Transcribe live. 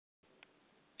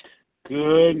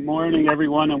Good morning,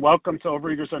 everyone, and welcome to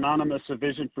Overeaters Anonymous, a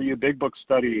Vision for You Big Book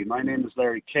Study. My name is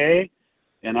Larry Kay,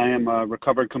 and I am a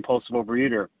recovered compulsive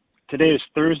overeater. Today is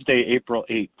Thursday, April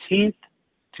 18th,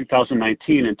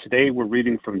 2019, and today we're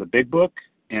reading from the Big Book,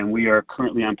 and we are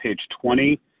currently on page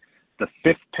 20, the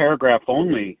fifth paragraph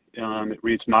only. It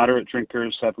reads, moderate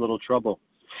drinkers have little trouble.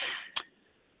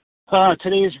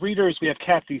 Today's readers, we have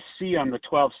Kathy C. on the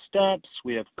 12 steps.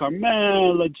 We have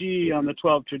Carmela G. on the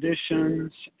 12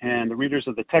 traditions. And the readers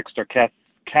of the text are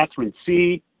Catherine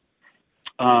C.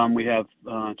 We have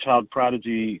child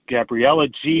prodigy Gabriella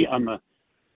G. on the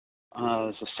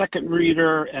as a second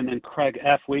reader, and then Craig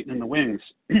F. waiting in the wings.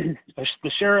 The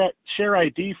share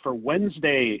ID for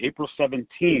Wednesday, April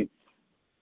 17th,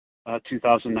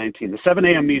 2019. The 7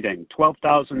 a.m. meeting,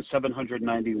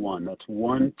 12,791. That's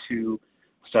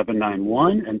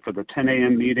 12791, and for the 10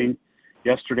 a.m. meeting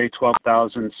yesterday,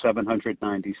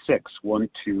 12,796,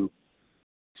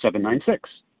 12796.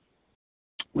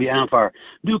 We have our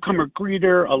newcomer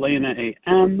greeter, Elena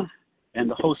A.M., and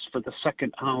the host for the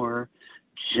second hour,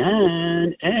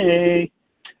 Jen A.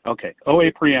 Okay,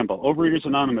 OA Preamble. Overeaters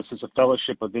Anonymous is a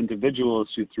fellowship of individuals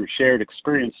who, through shared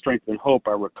experience, strength, and hope,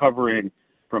 are recovering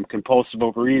from compulsive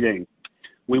overeating.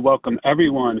 We welcome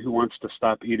everyone who wants to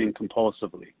stop eating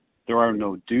compulsively. There are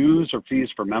no dues or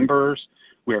fees for members.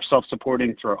 We are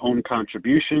self-supporting through our own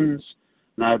contributions,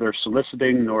 neither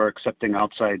soliciting nor accepting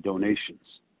outside donations.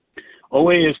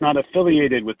 OA is not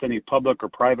affiliated with any public or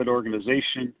private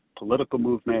organization, political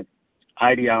movement,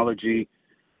 ideology,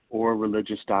 or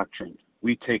religious doctrine.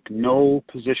 We take no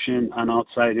position on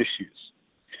outside issues.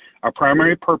 Our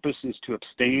primary purpose is to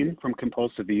abstain from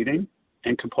compulsive eating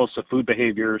and compulsive food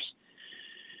behaviors.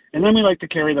 And then we like to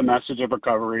carry the message of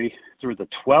recovery through the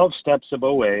 12 steps of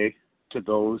OA to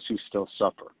those who still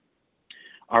suffer.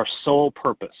 Our sole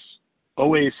purpose,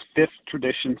 OA's fifth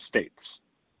tradition states,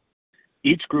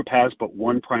 each group has but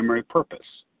one primary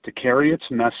purpose, to carry its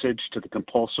message to the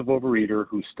compulsive overeater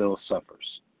who still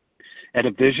suffers. At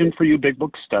a Vision for You Big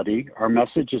Book Study, our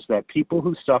message is that people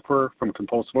who suffer from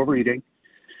compulsive overeating,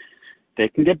 they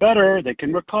can get better, they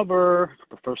can recover,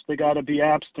 but first they got to be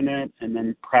abstinent and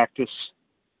then practice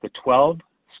the 12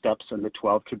 steps and the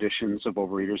 12 traditions of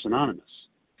Overeaters Anonymous.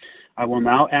 I will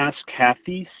now ask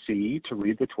Kathy C. to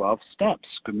read the 12 steps.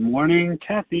 Good morning,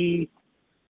 Kathy.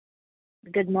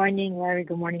 Good morning, Larry.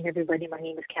 Good morning, everybody. My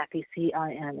name is Kathy C.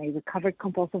 I am a recovered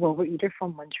compulsive overeater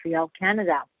from Montreal,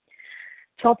 Canada.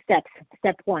 12 steps.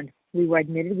 Step 1. We were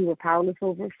admitted we were powerless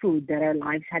over food, that our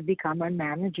lives had become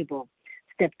unmanageable.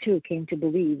 Step 2. Came to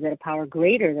believe that a power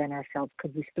greater than ourselves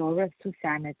could restore us to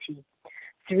sanity.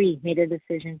 3. Made a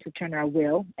decision to turn our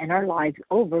will and our lives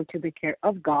over to the care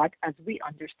of God as we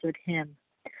understood Him.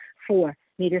 4.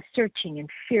 Made a searching and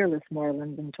fearless moral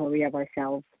inventory of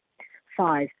ourselves.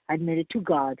 5. Admitted to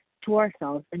God, to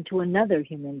ourselves, and to another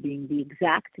human being the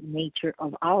exact nature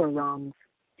of our wrongs.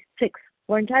 6.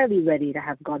 We're entirely ready to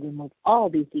have God remove all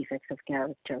these defects of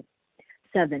character.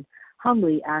 7.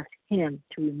 Humbly asked Him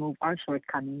to remove our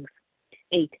shortcomings.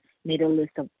 8. Made a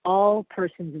list of all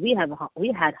persons we had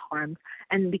harmed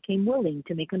and became willing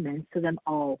to make amends to them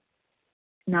all.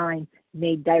 9.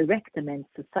 Made direct amends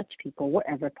to such people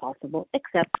wherever possible,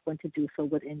 except when to do so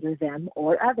would injure them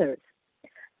or others.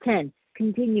 10.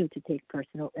 Continued to take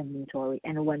personal inventory,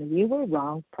 and when we were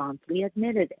wrong, promptly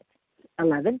admitted it.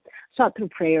 11. Sought through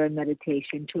prayer and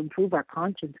meditation to improve our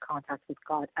conscience contact with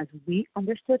God as we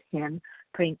understood Him,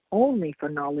 praying only for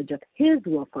knowledge of His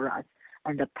will for us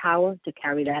and the power to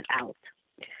carry that out.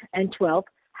 And 12,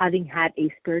 having had a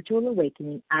spiritual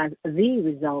awakening as the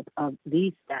result of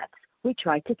these steps, we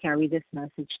try to carry this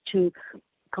message to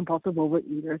compulsive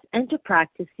overeaters and to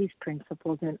practice these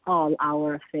principles in all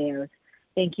our affairs.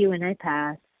 Thank you, and I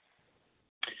pass.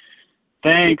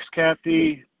 Thanks,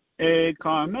 Kathy. Hey,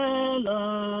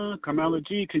 Carmela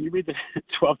G., can you read the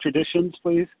 12 traditions,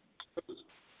 please?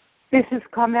 This is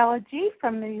Carmela G.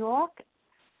 from New York.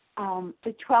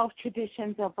 The 12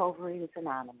 traditions of Overeaters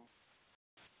Anonymous.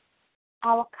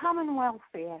 Our common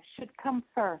welfare should come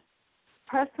first.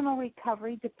 Personal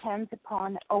recovery depends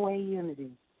upon OA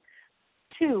unity.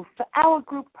 2, for our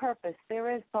group purpose,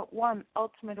 there is but one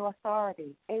ultimate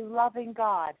authority, a loving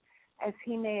God, as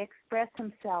He may express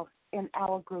Himself in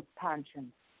our group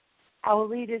conscience. Our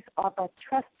leaders are but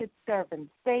trusted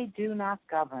servants. They do not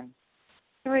govern.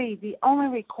 3, the only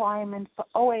requirement for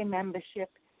OA membership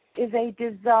is a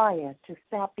desire to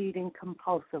stop eating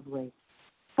compulsively.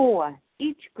 4,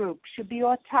 each group should be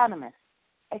autonomous,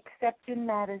 except in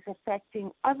matters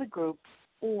affecting other groups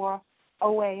or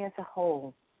OA as a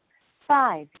whole.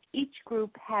 5, each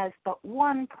group has but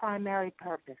one primary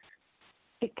purpose,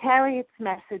 to carry its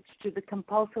message to the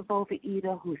compulsive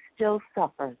overeater who still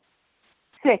suffers.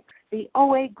 6. The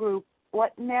OA group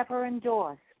ought never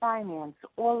endorse, finance,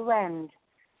 or lend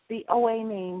the OA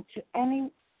name to any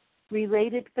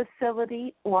related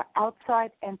facility or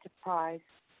outside enterprise,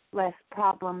 lest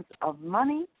problems of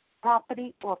money,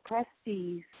 property, or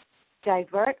prestige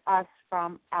divert us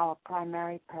from our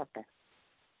primary purpose.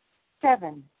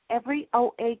 7. Every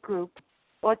OA group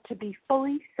ought to be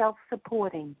fully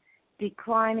self-supporting,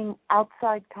 declining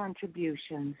outside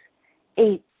contributions.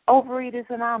 8. Overeaters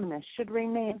Anonymous should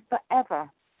remain forever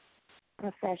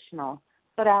professional,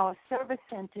 but our service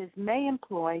centers may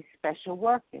employ special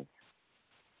workers.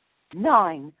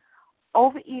 9.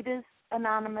 Overeaters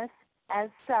Anonymous, as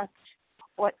such,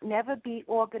 ought never be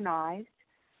organized,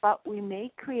 but we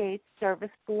may create service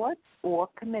boards or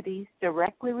committees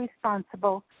directly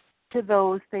responsible to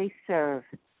those they serve.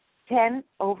 10.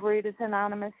 Overeaters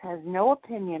Anonymous has no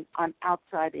opinion on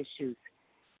outside issues.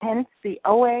 Hence, the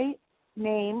OA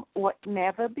name ought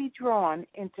never be drawn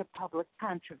into public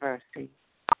controversy.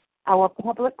 Our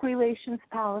public relations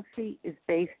policy is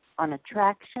based on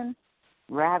attraction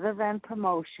rather than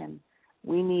promotion.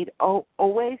 We need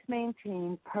always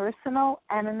maintain personal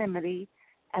anonymity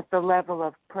at the level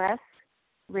of press,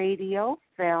 radio,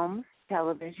 films,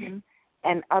 television,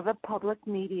 and other public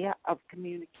media of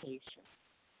communication.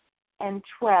 And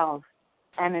 12,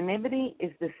 anonymity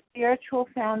is the spiritual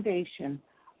foundation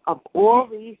of all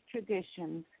these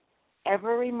traditions,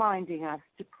 ever reminding us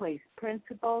to place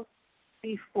principles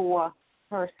before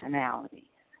personalities.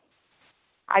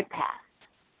 I pass.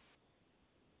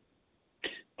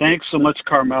 Thanks so much,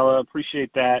 Carmela.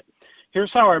 Appreciate that.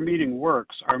 Here's how our meeting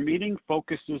works. Our meeting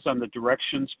focuses on the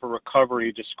directions for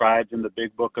recovery described in the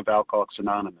Big Book of Alcoholics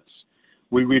Anonymous.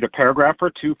 We read a paragraph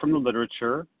or two from the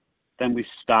literature, then we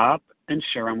stop and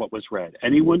share on what was read.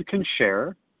 Anyone can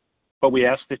share, but we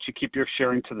ask that you keep your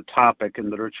sharing to the topic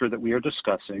and literature that we are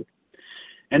discussing,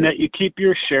 and that you keep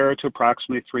your share to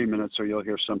approximately 3 minutes, or you'll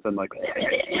hear something like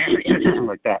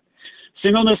like that.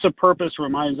 Singleness of purpose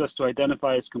reminds us to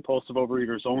identify as compulsive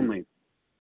overeaters only.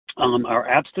 Our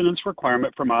abstinence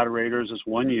requirement for moderators is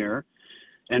 1 year,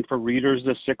 and for readers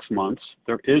is 6 months.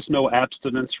 There is no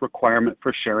abstinence requirement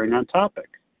for sharing on topic.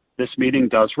 This meeting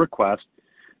does request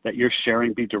that your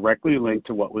sharing be directly linked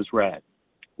to what was read.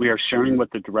 We are sharing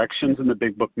what the directions in the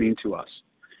Big Book mean to us.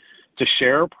 To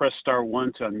share, press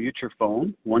 *1 to unmute your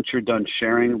phone. Once you're done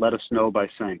sharing, let us know by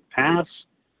saying pass,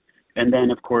 and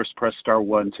then, of course, press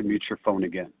 *1 to mute your phone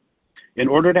again. In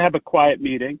order to have a quiet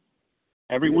meeting,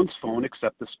 everyone's phone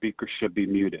except the speaker should be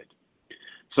muted.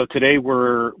 So today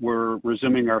we're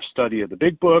resuming our study of the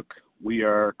Big Book. We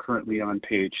are currently on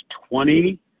page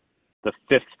 20, the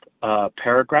 5th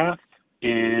paragraph,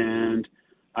 and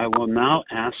I will now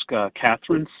ask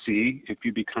Catherine C. if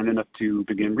you'd be kind enough to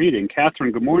begin reading.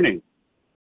 Catherine, good morning.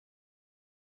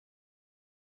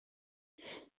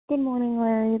 Good morning,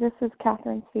 Larry. This is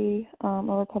Catherine C., a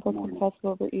Republican compulsive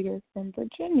overeater from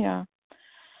Virginia.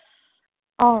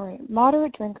 All right.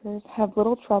 Moderate drinkers have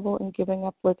little trouble in giving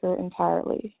up liquor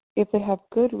entirely if they have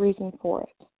good reason for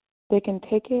it. They can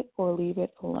take it or leave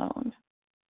it alone.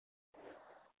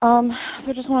 So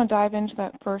I just want to dive into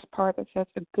that first part that says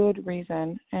a good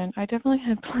reason. And I definitely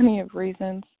had plenty of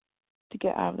reasons to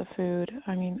get out of the food.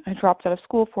 I mean, I dropped out of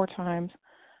school 4 times.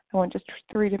 I went to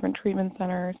 3 different treatment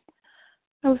centers.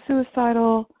 I was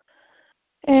suicidal.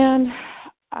 And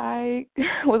I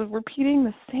was repeating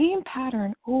the same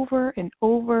pattern over and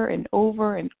over and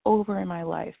over and over in my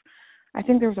life. I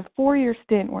think there was a 4-year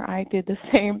stint where I did the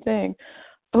same thing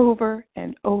over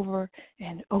and over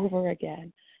and over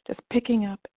again, just picking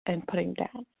up and putting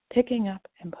down, picking up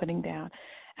and putting down.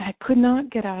 And I could not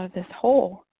get out of this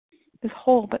hole.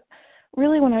 But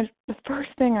really, the first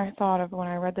thing I thought of when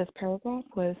I read this paragraph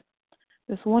was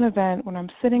this one event when I'm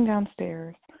sitting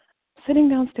downstairs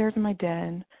in my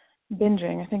den,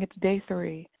 binging. I think it's day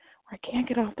 3, where I can't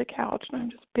get off the couch, and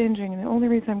I'm just binging, and the only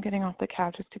reason I'm getting off the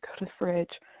couch is to go to the fridge.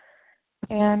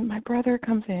 And my brother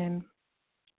comes in,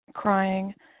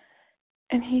 crying,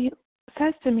 and he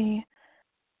says to me,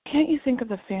 "Can't you think of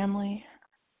the family?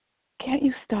 Can't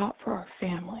you stop for our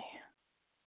family?"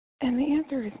 And the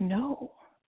answer is no.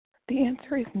 The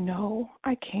answer is no,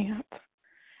 I can't.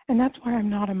 And that's why I'm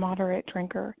not a moderate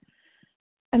drinker.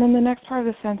 And then the next part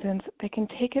of the sentence, they can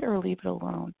take it or leave it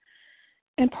alone.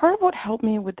 And part of what helped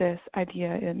me with this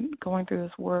idea in going through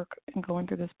this work and going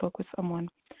through this book with someone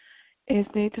is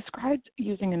they described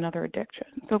using another addiction.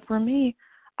 So for me,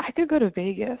 I could go to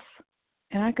Vegas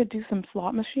and I could do some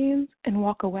slot machines and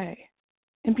walk away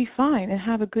and be fine and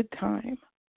have a good time,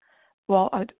 while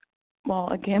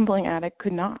a gambling addict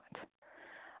could not.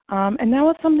 And that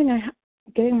was something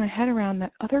getting my head around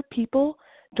that other people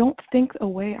don't think the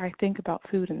way I think about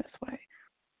food in this way.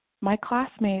 My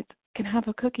classmates can have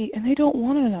a cookie and they don't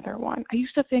want another one. I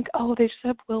used to think, oh, they just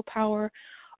have willpower.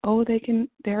 Oh,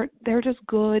 they're just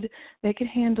good. They can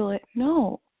handle it.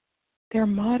 No, they're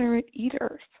moderate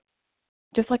eaters.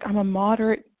 Just like I'm a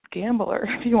moderate gambler,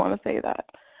 if you want to say that.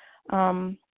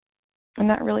 And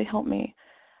that really helped me.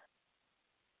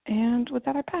 And with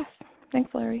that, I pass. Thanks,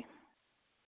 Larry.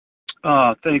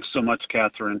 Thanks so much,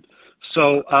 Catherine.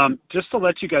 So just to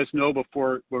let you guys know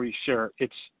before we share,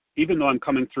 it's even though I'm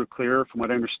coming through clear from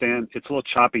what I understand, it's a little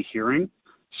choppy hearing,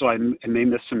 so I may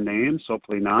miss some names,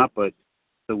 hopefully not, but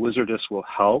the wizardess will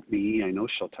help me. I know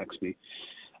she'll text me.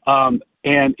 And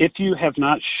if you have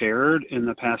not shared in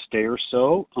the past day or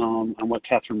so on what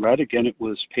Catherine read, again, it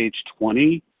was page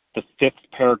 20, the 5th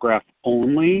paragraph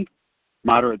only,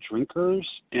 moderate drinkers.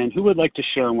 And who would like to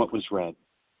share on what was read?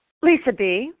 Lisa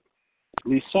B.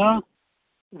 Lisa?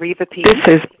 Reva P.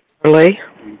 This is Beverly.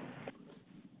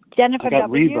 Jennifer I got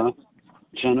W. Reva.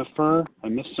 Jennifer. I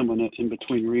missed someone in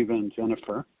between Reva and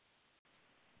Jennifer.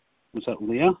 Was that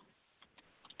Leah?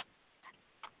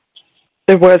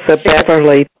 There was a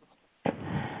Beverly.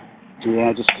 Yeah,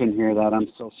 I just couldn't hear that. I'm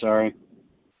so sorry.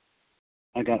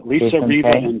 I got Lisa, Jason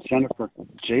Reva, K. and Jennifer.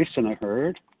 Jason, I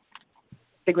heard.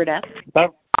 Figured out.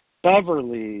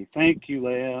 Beverly. Thank you,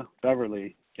 Leah.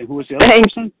 Beverly. And who was the other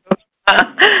person?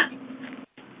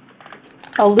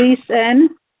 Elise N.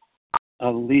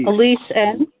 Elise. Elise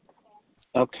N.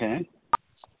 Okay.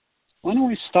 Why don't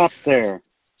we stop there?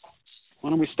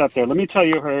 Let me tell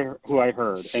you who I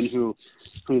heard and who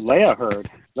Leah heard.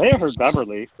 Leah heard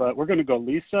Beverly, but we're going to go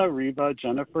Lisa, Reva,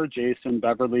 Jennifer, Jason,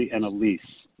 Beverly, and Elise.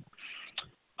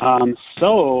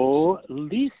 So,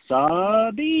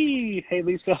 Lisa B. Hey,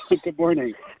 Lisa. Good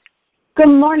morning. Good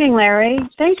morning, Larry.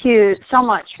 Thank you so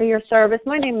much for your service.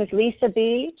 My name is Lisa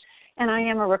B., and I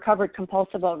am a recovered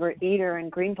compulsive overeater in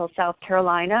Greenville, South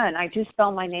Carolina, and I do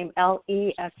spell my name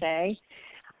Lesa.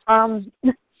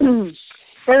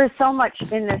 There is so much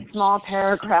in this small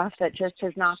paragraph that just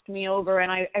has knocked me over,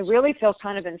 and I really feel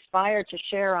kind of inspired to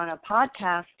share on a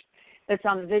podcast that's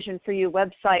on the Vision for You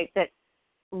website that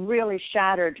really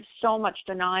shattered so much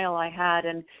denial I had.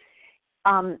 And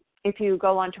if you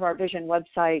go onto our Vision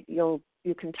website,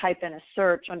 you can type in a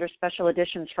search under special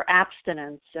editions for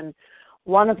abstinence, and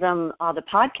one of them, the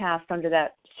podcast under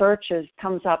that search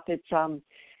comes up. It's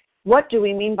what do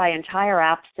we mean by entire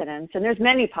abstinence? And there's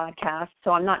many podcasts,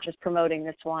 so I'm not just promoting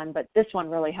this one, but this one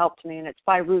really helped me, and it's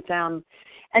by Ruth M.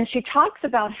 And she talks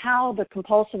about how the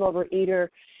compulsive overeater,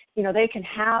 they can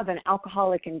have an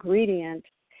alcoholic ingredient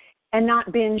and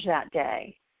not binge that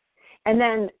day. And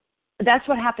then that's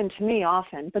what happened to me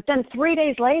often. But then 3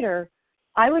 days later,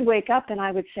 I would wake up and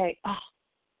I would say, oh,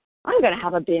 I'm going to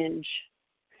have a binge.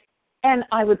 And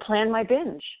I would plan my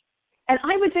binge. And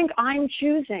I would think I'm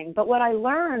choosing. But what I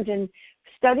learned in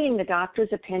studying the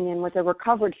doctor's opinion with a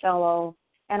recovered fellow,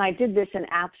 and I did this in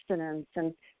abstinence,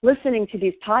 and listening to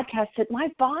these podcasts, that my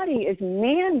body is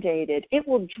mandated. It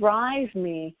will drive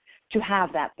me to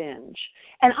have that binge.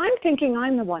 And I'm thinking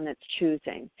I'm the one that's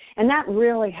choosing. And that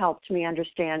really helped me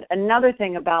understand another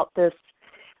thing about this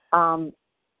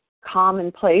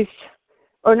commonplace,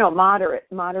 or no,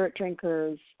 moderate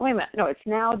drinkers. Wait a minute. No, it's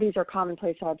now these are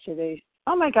commonplace observations.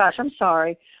 Oh, my gosh, I'm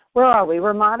sorry. Where are we?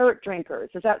 We're moderate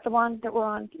drinkers. Is that the one that we're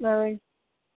on, Larry?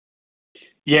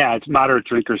 Yeah, it's moderate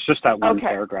drinkers, just that one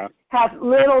paragraph. Have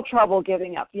little trouble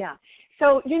giving up, yeah.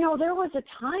 So, there was a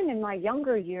time in my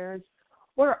younger years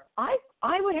where I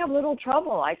would have little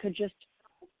trouble. I could just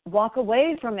walk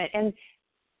away from it. And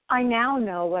I now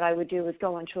know what I would do is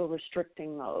go into a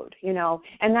restricting mode,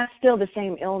 and that's still the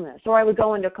same illness. Or I would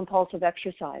go into compulsive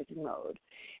exercising mode.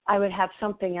 I would have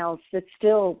something else that's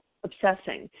still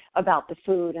obsessing about the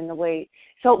food and the weight.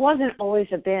 So it wasn't always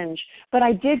a binge, but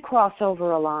I did cross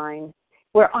over a line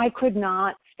where I could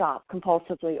not stop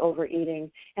compulsively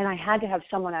overeating, and I had to have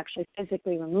someone actually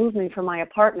physically remove me from my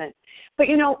apartment. But,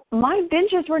 my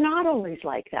binges were not always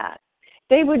like that.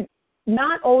 They would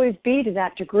not always be to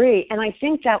that degree, and I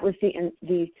think that was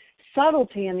the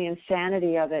subtlety and the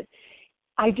insanity of it.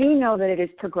 I do know that it is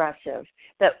progressive,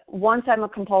 that once I'm a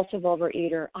compulsive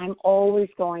overeater, I'm always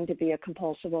going to be a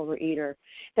compulsive overeater,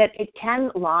 that it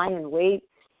can lie in wait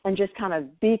and just kind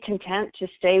of be content to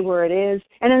stay where it is,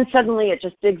 and then suddenly it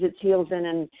just digs its heels in,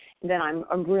 and then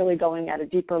I'm really going at a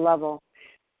deeper level.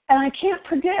 And I can't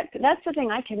predict. That's the thing.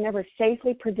 I can never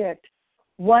safely predict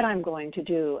what I'm going to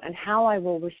do and how I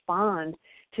will respond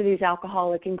to these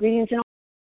alcoholic ingredients. And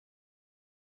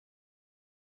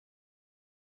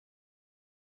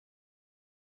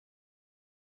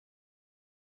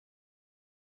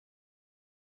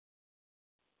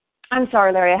I'm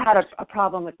sorry, Larry. I had a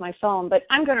problem with my phone, but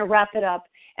I'm going to wrap it up.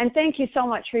 And thank you so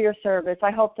much for your service.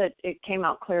 I hope that it came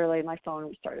out clearly. My phone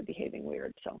started behaving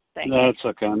weird, so thank you. That's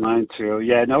okay. Mine too.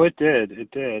 Yeah, no, it did. It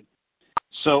did.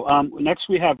 So next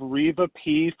we have Reva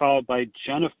P. followed by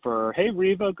Jennifer. Hey,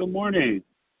 Reva. Good morning.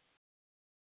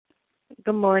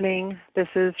 Good morning. This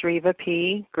is Reva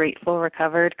P., grateful,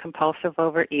 recovered, compulsive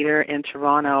overeater in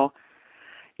Toronto.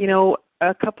 You know,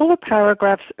 a couple of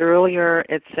paragraphs earlier,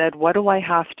 it said, what do I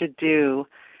have to do?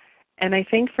 And I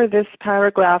think for this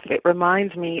paragraph, it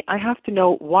reminds me, I have to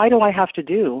know, why do I have to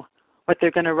do what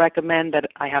they're going to recommend that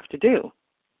I have to do?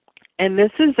 And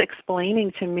this is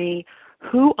explaining to me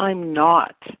who I'm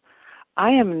not.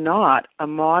 I am not a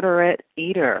moderate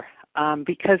eater,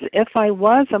 because if I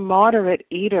was a moderate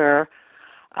eater,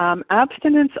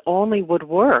 abstinence only would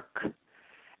work,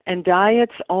 and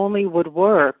diets only would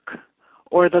work,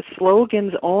 or the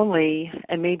slogans only,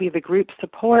 and maybe the group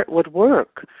support would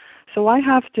work. So I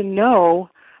have to know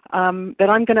that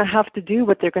I'm going to have to do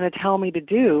what they're going to tell me to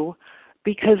do,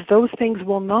 because those things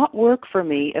will not work for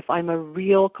me if I'm a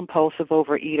real compulsive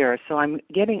overeater. So I'm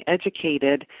getting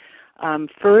educated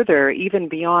further, even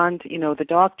beyond, the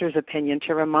doctor's opinion,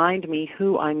 to remind me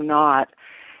who I'm not.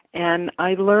 And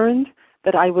I learned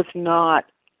that I was not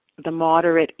the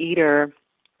moderate eater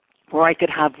where I could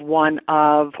have one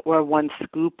of or one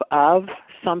scoop of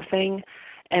something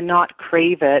and not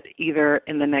crave it either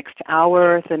in the next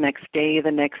hour, the next day, the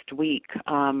next week.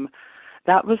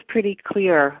 That was pretty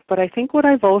clear. But I think what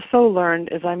I've also learned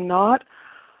is I'm not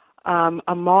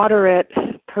a moderate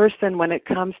person when it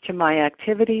comes to my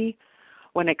activity,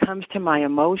 when it comes to my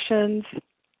emotions.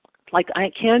 Like,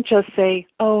 I can't just say,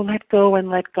 oh, let go and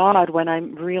let God when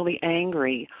I'm really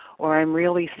angry or I'm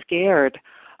really scared.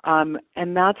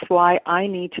 And that's why I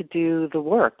need to do the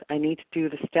work. I need to do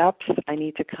the steps. I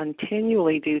need to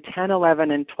continually do 10,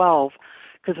 11, and 12.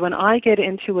 Because when I get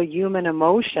into a human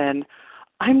emotion,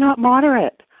 I'm not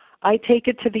moderate. I take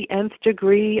it to the nth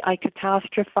degree. I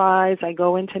catastrophize. I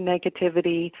go into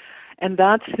negativity. And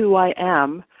that's who I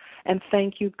am. And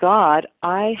thank you, God,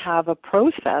 I have a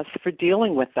process for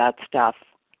dealing with that stuff.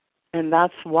 And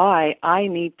that's why I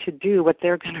need to do what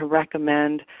they're going to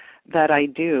recommend that I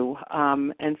do.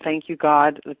 And thank you,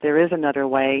 God, that there is another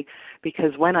way,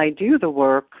 because when I do the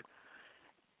work,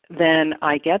 then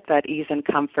I get that ease and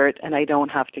comfort, and I don't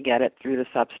have to get it through the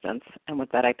substance. And with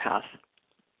that, I pass.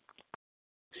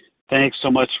 Thanks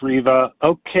so much, Reva.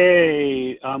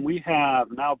 Okay, we have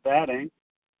now batting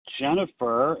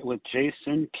Jennifer with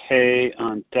Jason K.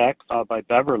 on deck, followed by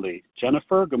Beverly.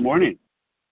 Jennifer, good morning.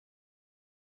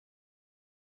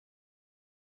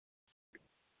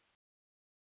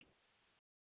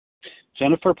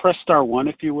 Jennifer, press star 1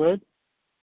 if you would.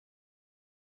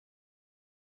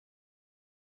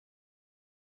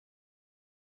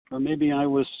 Or maybe I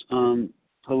was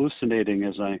hallucinating,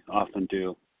 as I often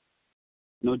do.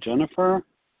 No Jennifer?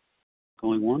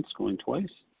 Going once, going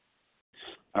twice?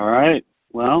 All right.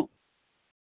 Well,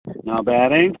 now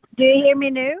batting. Do you hear me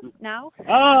now?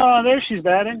 Oh, there she's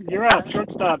batting. You're up.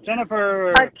 Shortstop.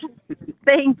 Jennifer. Okay.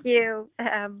 Thank you.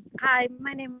 Hi,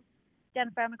 my name is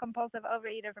Jennifer. I'm a compulsive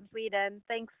overeater from Sweden.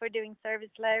 Thanks for doing service,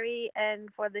 Larry, and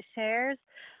for the shares.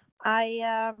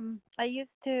 I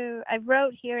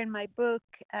wrote here in my book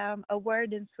a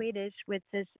word in Swedish which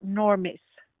is normis.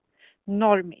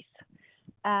 Normis.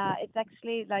 It's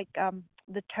actually like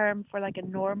the term for like a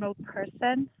normal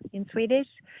person in Swedish,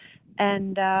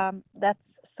 and that's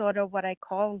sort of what I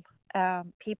call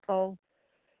people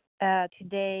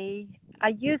today. I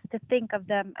used to think of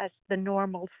them as the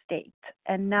normal state,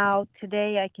 and now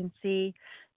today I can see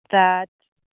that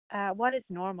what is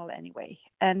normal anyway.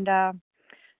 And I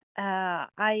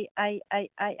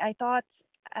thought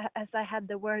as I had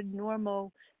the word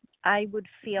normal, I would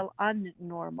feel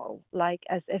unnormal, like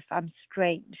as if I'm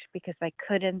strange because I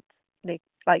couldn't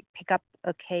like pick up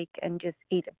a cake and just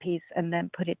eat a piece and then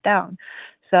put it down.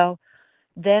 So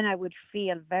then I would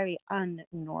feel very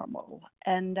unnormal.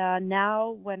 And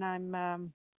now when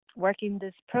I'm working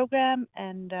this program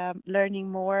and learning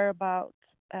more about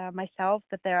myself,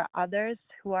 that there are others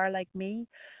who are like me,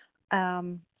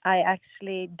 I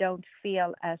actually don't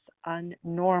feel as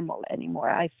unnormal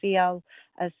anymore. I feel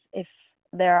as if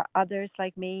there are others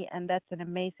like me, and that's an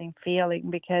amazing feeling,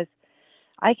 because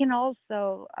I can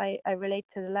also, I relate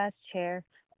to the last chair,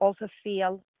 also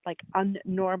feel like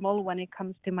unnormal when it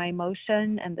comes to my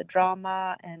emotion and the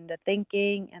drama and the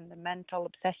thinking and the mental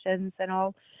obsessions and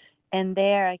all. And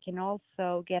there I can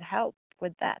also get help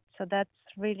with that. So that's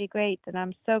really great. And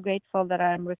I'm so grateful that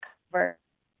I'm recovered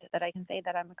that I can say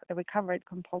that I'm a recovered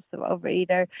compulsive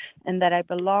overeater and that I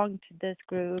belong to this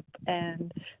group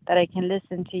and that I can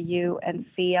listen to you and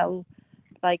feel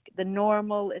like the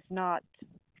normal is not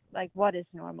like what is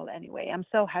normal anyway. I'm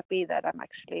so happy that I'm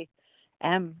actually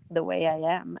am the way I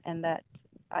am and that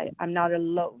I'm not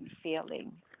alone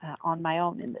feeling on my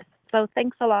own in this. So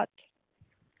thanks a lot.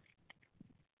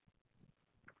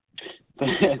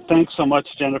 Thanks so much,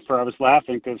 Jennifer. I was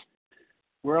laughing because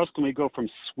where else can we go from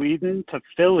Sweden to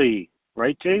Philly?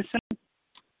 Right, Jason?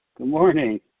 Good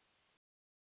morning.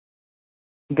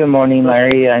 Good morning,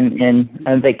 Larry.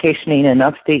 I'm vacationing in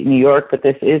upstate New York, but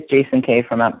this is Jason Kay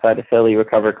from outside of Philly,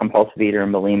 recovered compulsive eater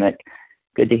and bulimic.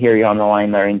 Good to hear you on the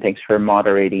line, Larry, and thanks for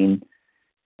moderating.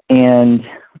 And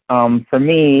for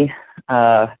me,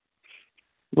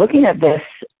 looking at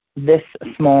this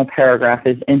small paragraph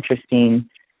is interesting.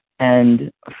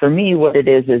 And for me, what it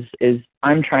is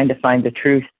I'm trying to find the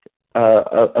truth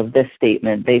of this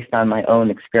statement based on my own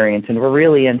experience. And we're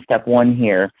really in step one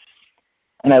here.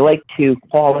 And I like to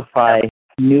qualify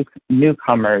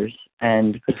newcomers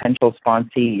and potential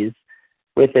sponsees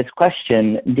with this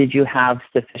question: did you have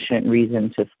sufficient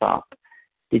reason to stop?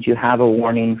 Did you have a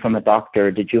warning from a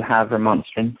doctor? Did you have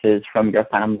remonstrances from your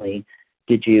family?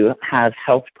 Did you have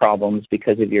health problems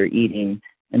because of your eating?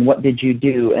 And what did you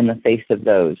do in the face of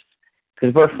those?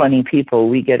 Because we're funny people.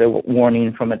 We get a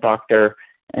warning from a doctor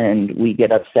and we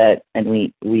get upset and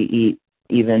we eat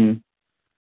even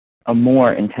a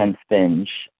more intense binge.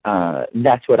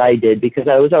 That's what I did because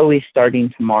I was always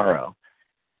starting tomorrow.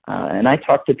 And I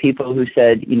talked to people who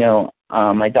said,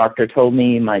 my doctor told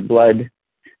me my blood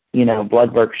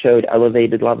work showed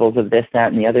elevated levels of this,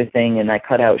 that, and the other thing, and I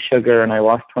cut out sugar and I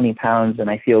lost 20 pounds and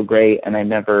I feel great and I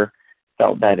never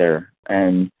felt better.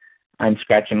 And I'm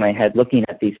scratching my head looking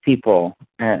at these people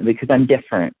because I'm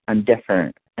different.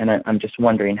 And I'm just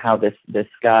wondering how this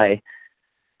guy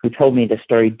who told me the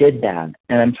story did that.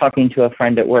 And I'm talking to a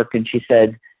friend at work and she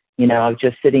said, I was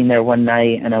just sitting there one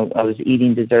night and I was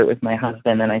eating dessert with my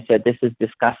husband and I said, this is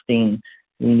disgusting.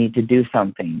 We need to do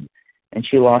something. And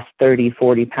she lost 30,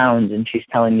 40 pounds and she's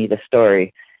telling me the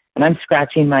story. And I'm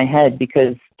scratching my head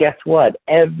because guess what?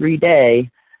 Every day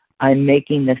I'm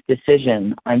making this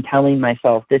decision. I'm telling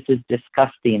myself, this is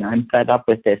disgusting. I'm fed up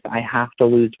with this. I have to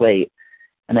lose weight.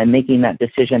 And I'm making that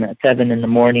decision at 7 in the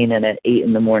morning, and at 8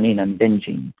 in the morning, I'm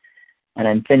binging. And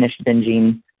I'm finished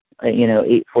binging,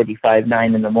 8:45,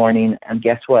 9 in the morning. And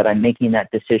guess what? I'm making that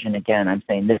decision again. I'm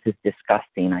saying, this is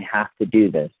disgusting. I have to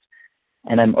do this.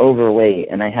 And I'm overweight,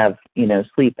 and I have,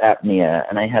 sleep apnea,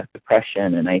 and I have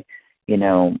depression, and I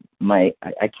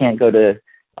can't go to,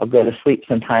 I'll go to sleep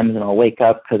sometimes, and I'll wake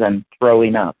up because I'm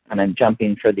throwing up, and I'm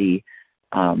jumping for the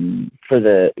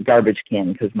garbage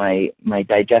can because my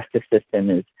digestive system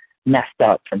is messed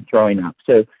up from throwing up.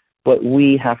 So what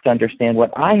we have to understand,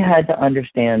 what I had to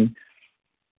understand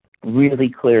really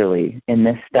clearly in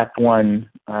this step one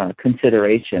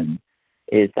consideration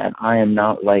is that I am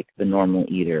not like the normal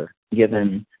eater.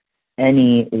 Given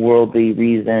any worldly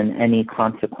reason, any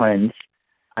consequence,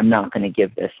 I'm not going to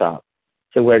give this up.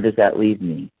 So where does that leave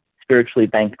me? Spiritually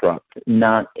bankrupt,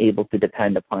 not able to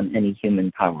depend upon any human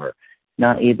power,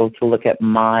 not able to look at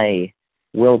my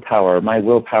willpower. My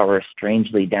willpower is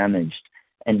strangely damaged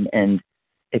and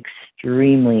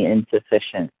extremely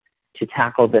insufficient to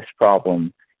tackle this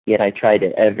problem. Yet I tried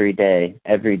it every day,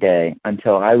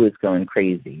 until I was going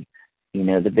crazy.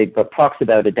 The big book talks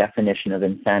about a definition of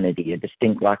insanity, a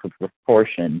distinct lack of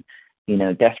proportion,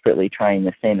 desperately trying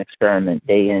the same experiment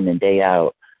day in and day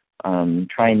out,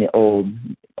 trying the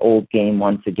old game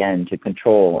once again to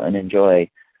control and enjoy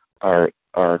our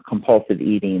compulsive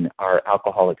eating, our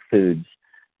alcoholic foods.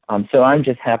 So I'm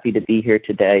just happy to be here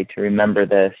today to remember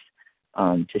this,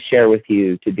 to share with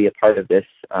you, to be a part of this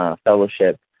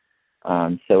fellowship.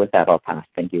 So with that, I'll pass.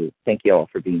 Thank you. Thank you all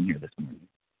for being here this morning.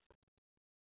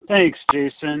 Thanks,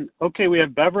 Jason. Okay, we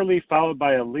have Beverly followed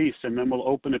by Elise, and then we'll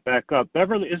open it back up.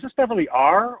 Beverly, is this Beverly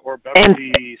R. or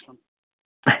Beverly?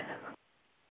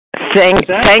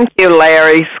 Thank you,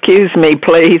 Larry. Excuse me,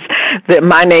 please.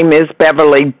 My name is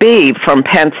Beverly B. from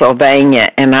Pennsylvania,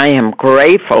 and I am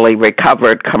gratefully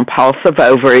recovered compulsive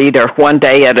overeater one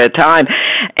day at a time.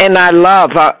 And I'm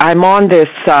on this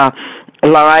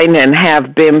line and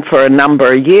have been for a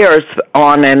number of years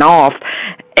on and off.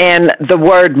 And the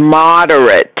word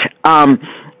moderate,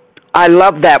 I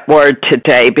love that word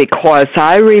today because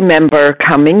I remember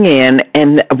coming in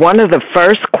and one of the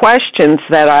first questions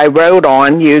that I wrote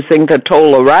on using the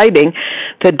tool of writing,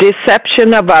 the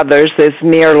deception of others is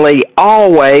nearly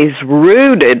always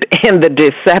rooted in the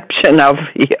deception of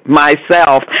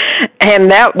myself. And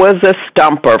that was a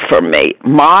stumper for me.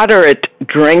 Moderate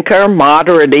drinker,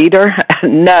 moderate eater?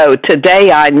 No,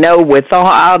 today I know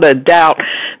without a doubt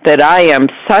that I am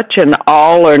such an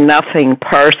all or nothing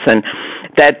person,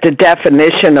 that the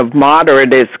definition of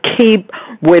moderate is keep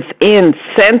within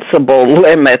sensible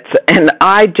limits, and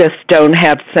I just don't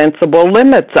have sensible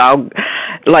limits.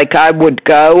 I would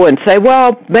go and say,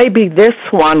 well, maybe this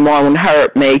one won't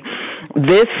hurt me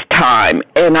this time,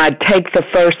 and I'd take the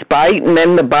first bite, and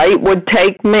then the bite would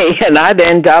take me, and I'd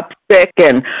end up sick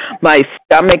and my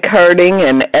stomach hurting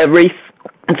and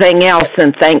everything else.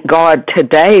 And thank God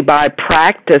today, by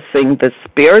practicing the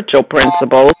spiritual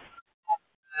principles,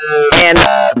 and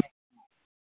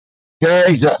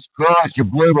Jesus Christ, you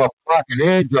blew my fucking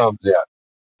eardrums out.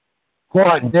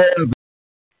 Quite damn.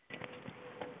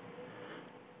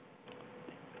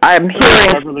 I'm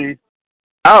hearing. Beverly.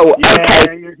 Oh, yeah,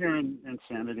 okay. You're hearing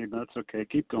insanity, but that's okay.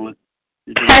 Keep going.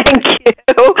 Thank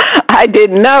you. I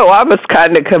didn't know. I was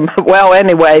kind of, well,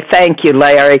 anyway, thank you,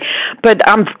 Larry. But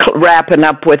I'm wrapping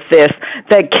up with this,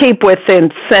 that keep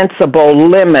within sensible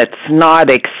limits,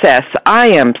 not excess. I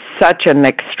am such an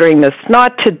extremist.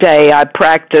 Not today. I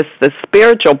practice the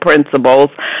spiritual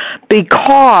principles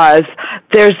because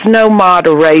there's no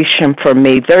moderation for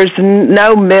me. There's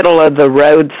no middle of the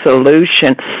road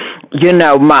solution. You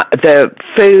know, the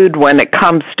food, when it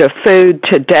comes to food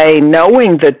today,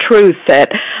 knowing the truth that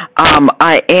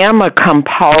I am a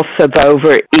compulsive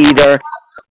overeater,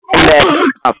 and that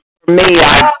for me,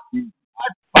 I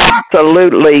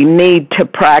absolutely need to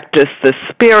practice the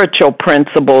spiritual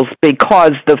principles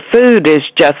because the food is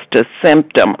just a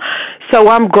symptom. So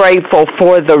I'm grateful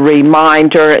for the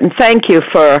reminder, and thank you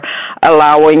for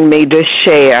allowing me to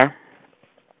share.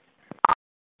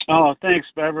 Oh,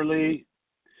 thanks, Beverly.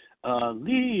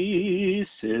 Elise,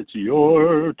 it's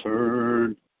your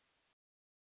turn.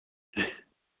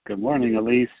 Good morning,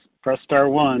 Elise. Press star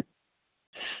 1.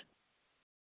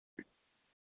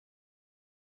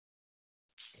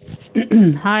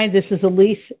 Hi, this is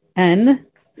Elise N.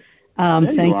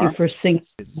 Thank you for singing.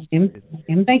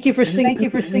 Thank you for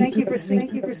singing.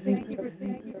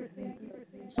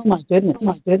 Oh my goodness.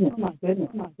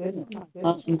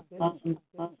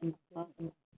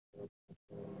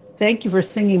 Thank you for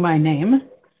singing my name.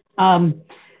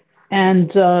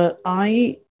 And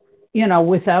I,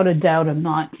 without a doubt, I'm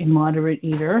not a moderate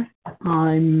eater.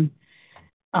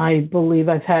 I believe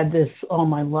I've had this all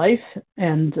my life.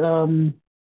 And,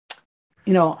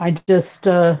 I just,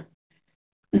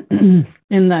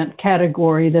 in that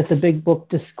category that the big book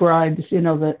describes,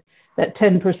 that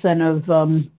 10% of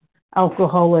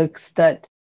alcoholics that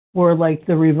were like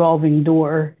the revolving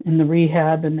door in the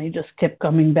rehab, and they just kept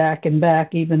coming back and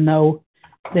back, even though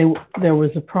there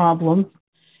was a problem,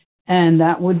 and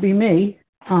that would be me.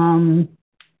 I'm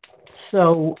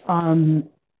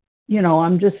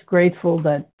just grateful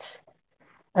that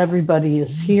everybody is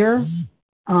here,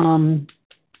 and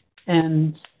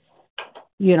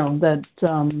that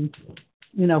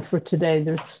for today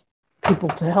there's people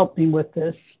to help me with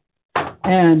this,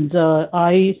 and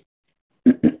I.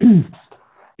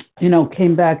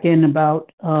 Came back in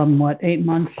about, 8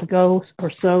 months ago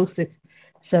or so,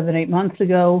 8 months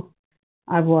ago.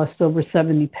 I've lost over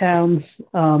 70 pounds,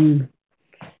 and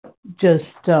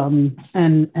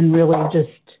really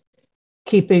just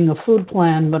keeping a food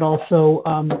plan, but also,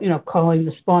 calling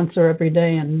the sponsor every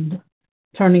day and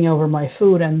turning over my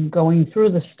food and going through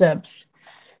the steps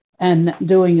and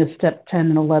doing a step 10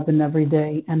 and 11 every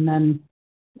day, and then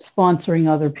sponsoring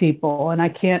other people. And I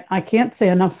can't say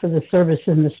enough for the service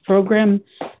in this program.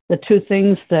 The two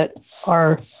things that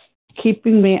are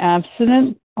keeping me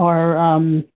abstinent are,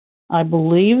 I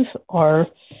believe, are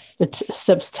the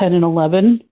steps 10 and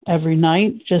 11 every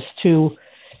night, just so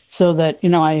that,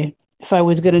 if I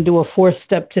was going to do a fourth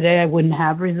step today, I wouldn't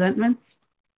have resentments.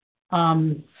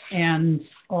 And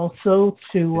also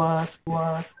to,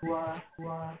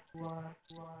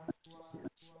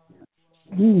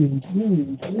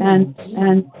 and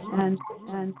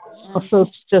also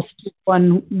just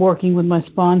one, working with my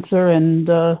sponsor and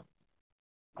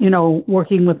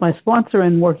working with my sponsor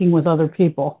and working with other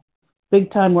people,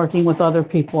 big time working with other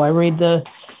people. I read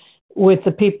with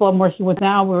the people I'm working with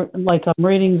now, I'm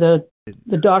reading the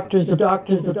doctors,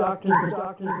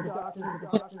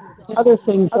 other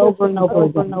things over and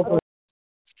over.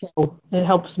 So it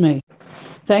helps me.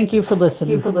 Thank you for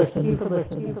listening.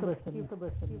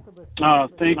 Oh,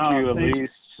 thank you, Elise.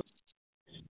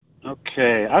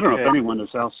 Okay. I don't know if anyone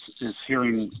else is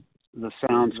hearing the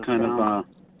sounds kind of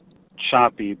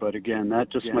choppy, but again, that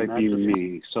just might be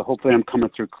me. So hopefully I'm coming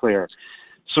through clear.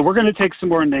 So we're going to take some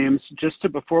more names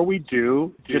before we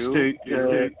do,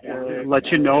 let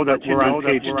you know that we're on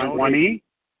page 20,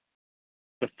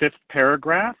 the 5th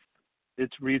paragraph.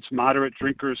 It reads, moderate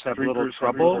drinkers have little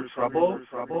trouble.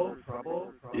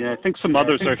 Yeah, I think some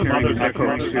others are hearing an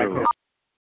echo too.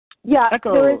 Yeah,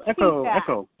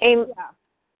 echo. Amy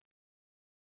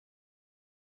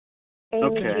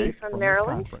Okay. G from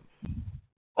Maryland.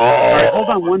 All right, hold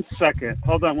on one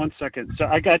second. So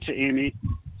I got you, Amy.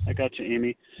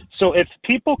 So if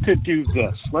people could do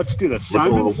this, let's do this.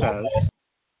 Simon says,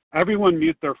 everyone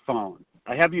mute their phone.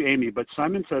 I have you, Amy, but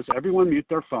Simon says everyone mute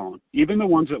their phone, even the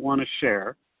ones that want to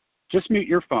share. Just mute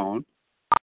your phone.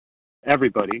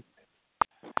 Everybody.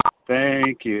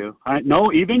 Thank you.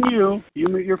 No, even you. You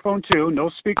mute your phone too. No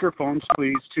speaker phones,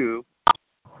 please, too.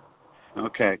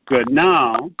 Okay, good.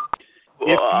 Now,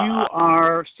 if you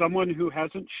are someone who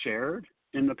hasn't shared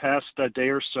in the past day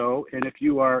or so, and if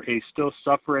you are a still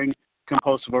suffering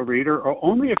compulsive overeater, or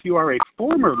only if you are a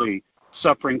formerly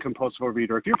suffering compulsive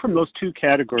overeater, if you're from those two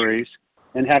categories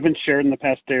and haven't shared in the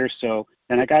past day or so,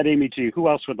 and I got Amy G, who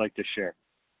else would like to share?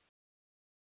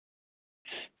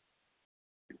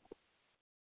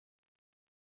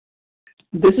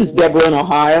 This is Deborah in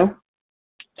Ohio.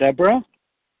 Deborah?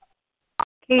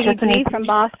 Katie G from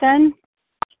Boston.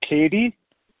 Katie?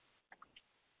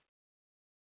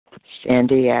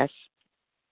 Sandy S.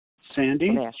 Sandy?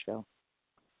 From Nashville.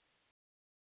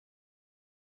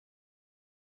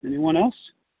 Anyone else?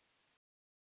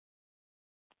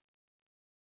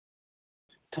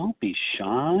 Don't be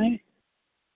shy.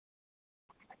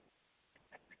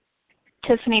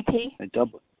 Tiffany P.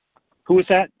 Who was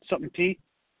that? Something P?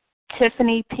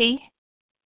 Tiffany P.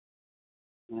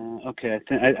 Okay,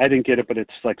 I didn't get it, but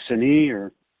it's like Sini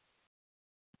or.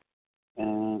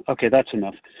 Okay, that's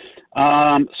enough.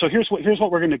 So here's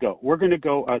what we're going to go. We're going to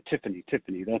go Tiffany.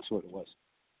 That's what it was.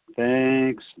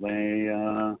 Thanks,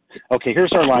 Leah. Okay,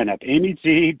 here's our lineup: Amy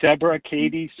G, Deborah,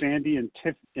 Katie, Sandy, and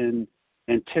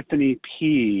Tiffany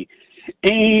P.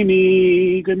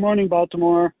 Amy, good morning,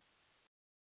 Baltimore.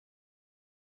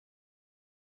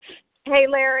 Hey,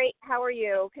 Larry, how are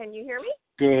you? Can you hear me?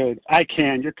 Good. I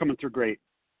can. You're coming through great.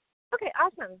 Okay,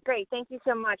 awesome. Great. Thank you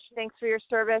so much. Thanks for your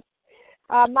service,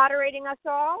 moderating us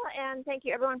all, and thank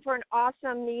you, everyone, for an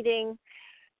awesome meeting.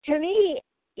 To me,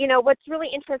 what's really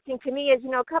interesting to me is,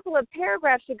 a couple of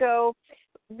paragraphs ago,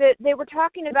 they were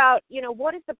talking about,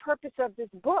 what is the purpose of this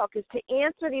book, is to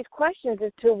answer these questions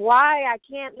as to why I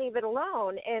can't leave it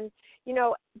alone. And,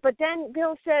 but then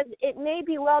Bill says it may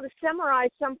be well to summarize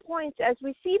some points as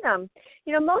we see them.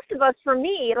 Most of us, for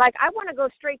me, I want to go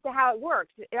straight to how it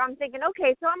works. I'm thinking,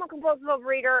 okay, so I'm a compulsive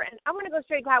overeater, and I want to go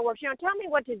straight to how it works. Tell me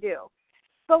what to do.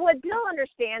 But what Bill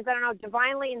understands, I don't know,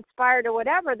 divinely inspired or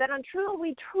whatever, that until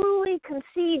we truly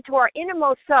concede to our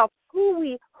innermost self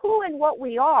who and what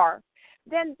we are,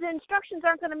 then the instructions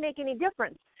aren't going to make any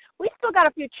difference. We still got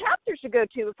a few chapters to go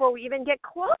to before we even get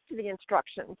close to the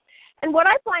instructions. And what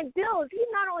I find Bill is he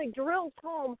not only drills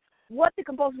home what the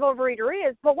compulsive overeater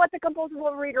is, but what the compulsive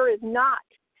overeater is not.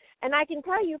 And I can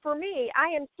tell you, for me,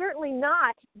 I am certainly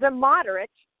not the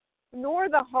moderate nor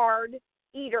the hard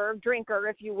eater, drinker,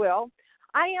 if you will.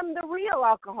 I am the real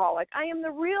alcoholic. I am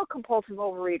the real compulsive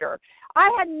overeater.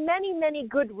 I had many, many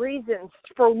good reasons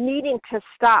for needing to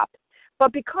stop.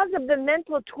 But because of the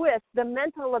mental twist, the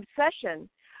mental obsession,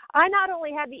 I not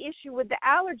only had the issue with the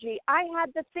allergy, I had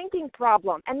the thinking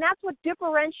problem. And that's what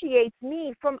differentiates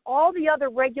me from all the other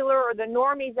regular or the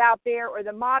normies out there or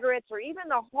the moderates or even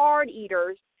the hard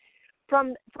eaters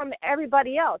from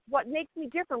everybody else. What makes me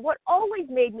different? What always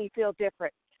made me feel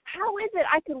different? How is it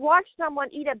I could watch someone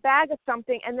eat a bag of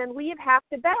something and then leave half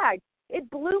the bag? It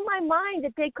blew my mind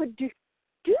that they could do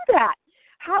that.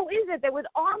 How is it that with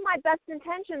all my best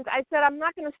intentions, I said, I'm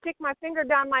not going to stick my finger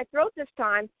down my throat this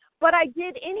time, but I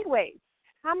did anyways?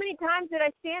 How many times did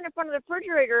I stand in front of the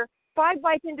refrigerator, 5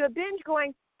 bites into a binge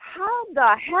going, how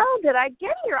the hell did I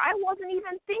get here? I wasn't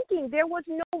even thinking. There was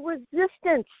no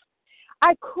resistance.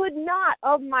 I could not,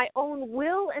 of my own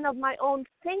will and of my own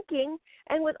thinking,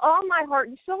 and with all my heart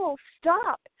and soul,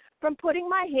 stop from putting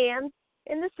my hands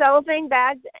in the cellophane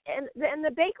bags and the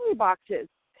bakery boxes.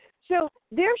 So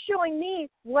they're showing me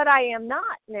what I am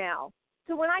not now.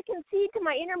 So when I concede to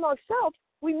my innermost self,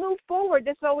 we move forward.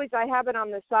 I have it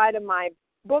on the side of my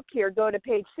book here. Go to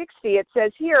page 60. It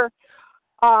says here,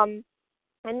 and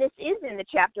this is in the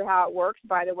chapter How It Works,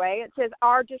 by the way. It says,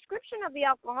 our description of the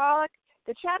alcoholic,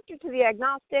 the chapter to the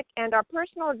agnostic, and our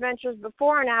personal adventures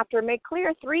before and after make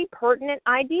clear 3 pertinent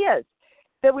ideas.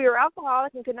 that we were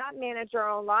alcoholic and could not manage our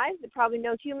own lives, that probably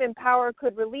no human power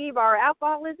could relieve our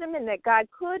alcoholism, and that God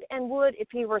could and would if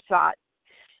he were sought.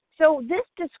 So this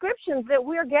description that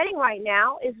we're getting right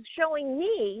now is showing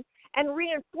me and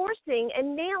reinforcing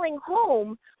and nailing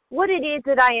home what it is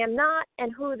that I am not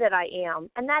and who that I am.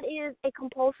 And that is a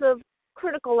compulsive,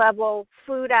 critical level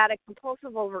food addict,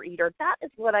 compulsive overeater. That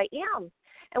is what I am.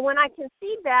 And when I can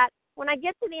see that, when I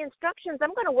get to the instructions,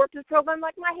 I'm going to work this program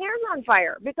like my hair's on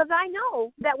fire, because I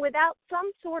know that without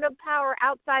some sort of power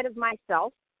outside of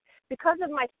myself, because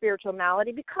of my spiritual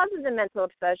malady, because of the mental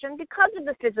obsession, because of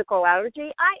the physical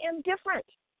allergy, I am different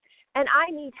and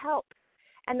I need help.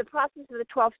 And the process of the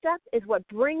 12 steps is what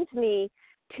brings me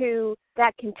to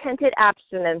that contented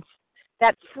abstinence,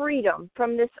 that freedom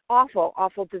from this awful,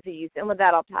 awful disease. And with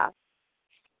that, I'll pass.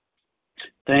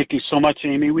 Thank you so much,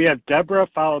 Amy. We have Deborah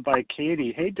followed by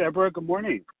Katie. Hey, Deborah, good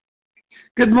morning.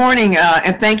 Good morning,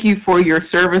 and thank you for your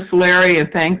service, Larry, and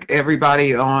thank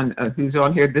everybody on who's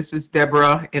on here. This is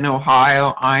Deborah in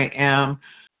Ohio. I am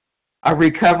a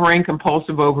recovering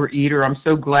compulsive overeater. I'm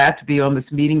so glad to be on this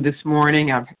meeting this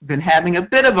morning. I've been having a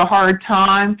bit of a hard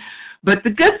time, but the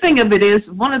good thing of it is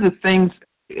one of the things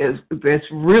that's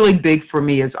really big for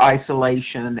me is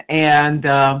isolation, and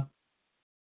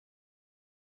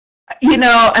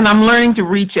and I'm learning to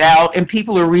reach out, and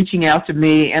people are reaching out to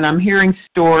me, and I'm hearing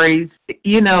stories,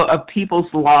 of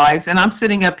people's lives, and I'm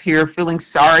sitting up here feeling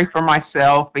sorry for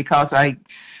myself because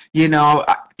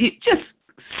just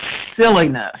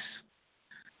silliness,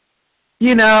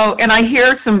 and I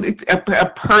hear a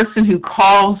person who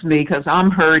calls me because I'm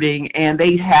hurting, and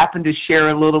they happen to share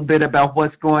a little bit about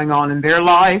what's going on in their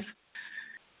life,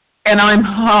 and I'm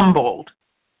humbled,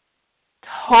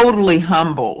 totally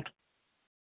humbled.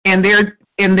 And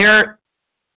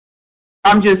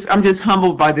I'm just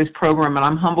humbled by this program, and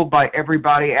I'm humbled by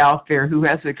everybody out there who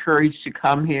has the courage to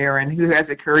come here and who has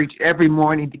the courage every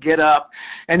morning to get up.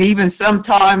 And even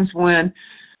sometimes when,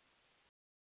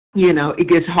 it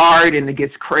gets hard and it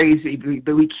gets crazy,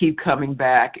 but we keep coming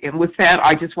back. And with that,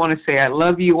 I just want to say I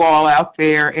love you all out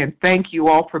there, and thank you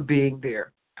all for being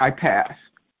there. I pass.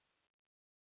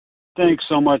 Thanks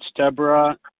so much,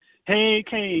 Deborah. Hey,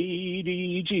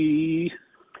 Katie G.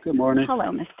 Good morning.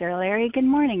 Hello, Mr. Larry. Good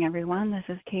morning, everyone. This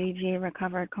is Katie G.,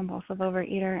 recovered compulsive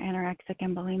overeater, anorexic,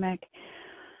 and bulimic.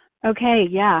 Okay,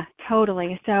 yeah,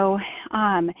 totally. So,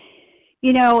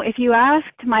 if you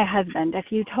asked my husband,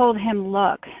 if you told him,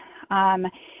 look,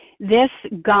 this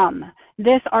gum,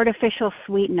 this artificial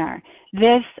sweetener,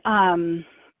 this,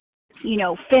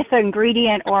 fifth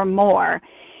ingredient or more,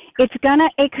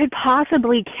 it could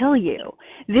possibly kill you.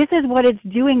 This is what it's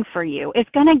doing for you. It's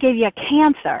going to give you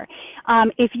cancer.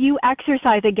 If you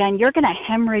exercise again, you're going to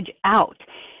hemorrhage out.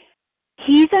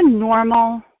 He's a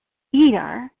normal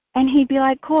eater, and he'd be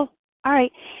like, cool, all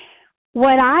right.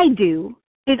 What I do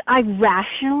is I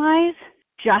rationalize,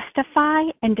 justify,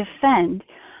 and defend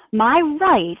my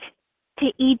right to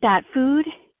eat that food,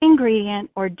 ingredient,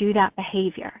 or do that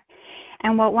behavior.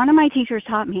 And what one of my teachers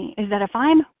taught me is that if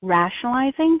I'm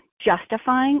rationalizing,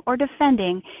 justifying, or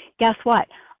defending, guess what?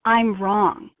 I'm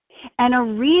wrong. And a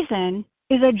reason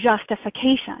is a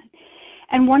justification.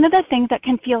 And one of the things that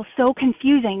can feel so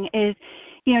confusing is,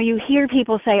 you hear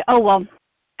people say, oh, well,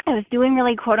 I was doing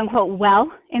really quote unquote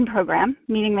well in program,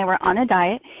 meaning they were on a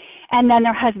diet, and then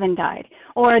their husband died,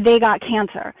 or they got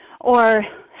cancer, or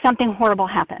something horrible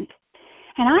happened.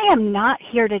 And I am not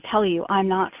here to tell you I'm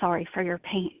not sorry for your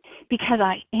pain, because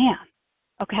I am,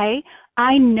 okay?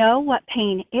 I know what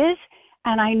pain is,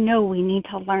 and I know we need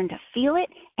to learn to feel it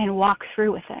and walk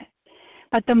through with it.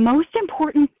 But the most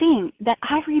important thing that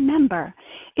I remember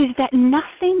is that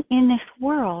nothing in this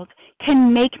world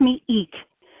can make me eat.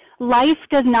 Life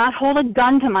does not hold a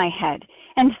gun to my head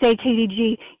and say, Katie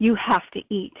G., you have to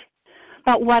eat.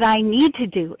 But what I need to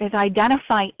do is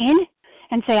identify in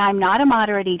and say I'm not a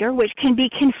moderate eater, which can be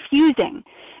confusing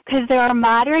because there are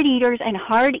moderate eaters and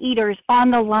hard eaters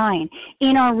on the line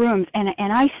in our rooms, and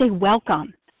I say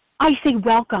welcome. I say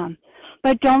welcome,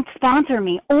 but don't sponsor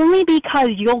me only because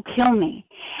you'll kill me.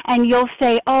 And you'll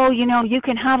say, oh, you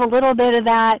can have a little bit of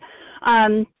that,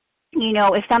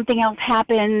 if something else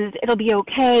happens, it'll be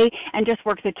okay, and just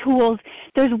work the tools.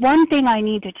 There's one thing I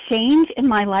need to change in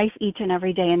my life each and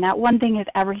every day, and that one thing is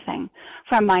everything.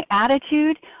 From my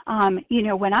attitude,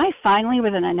 when I finally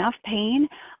was in enough pain,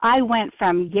 I went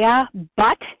from yeah,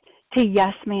 but to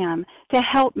yes, ma'am, to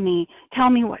help me, tell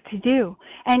me what to do.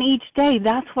 And each day,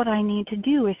 that's what I need to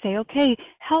do is say, okay,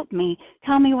 help me,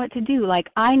 tell me what to do. Like,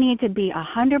 I need to be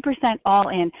 100% all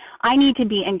in. I need to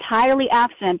be entirely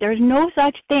abstinent. There's no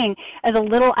such thing as a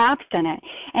little abstinent.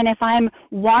 And if I'm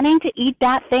wanting to eat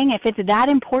that thing, if it's that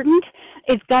important,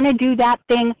 it's going to do that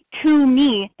thing to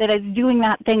me that is doing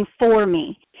that thing for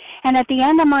me. And at the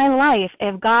end of my life,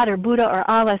 if God or Buddha or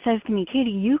Allah says to me, Katie,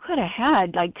 you could have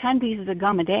had like 10 pieces of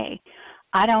gum a day,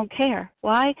 I don't care.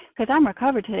 Why? Because I'm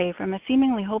recovered today from a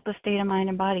seemingly hopeless state of mind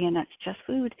and body, and that's just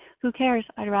food. Who cares?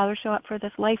 I'd rather show up for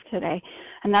this life today.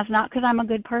 And that's not because I'm a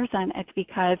good person. It's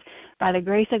because by the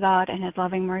grace of God and His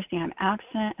loving mercy, I'm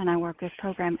abstinent, and I work this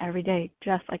program every day,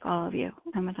 just like all of you.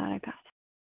 And with that, I pass.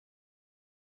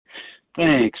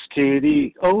 Thanks,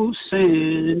 Katie. Oh,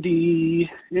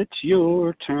 Sandy, it's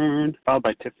your turn. Followed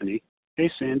by Tiffany. Hey,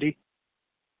 Sandy.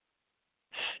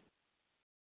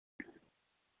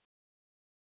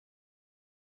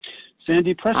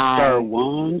 Sandy, press star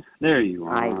 1. There you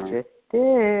are. I just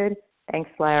did.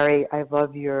 Thanks, Larry. I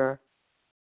love the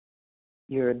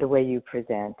way you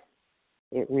present.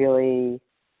 It really,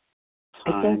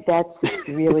 I think that's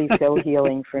really so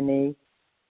healing for me.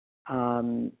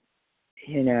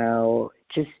 You know,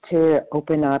 just to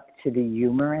open up to the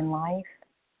humor in life.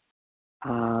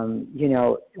 You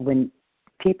know, when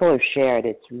people have shared,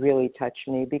 it's really touched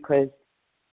me because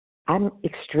I'm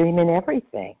extreme in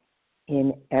everything.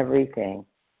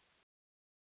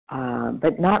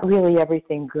 But not really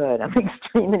everything good. I'm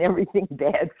extreme in everything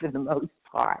bad for the most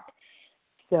part.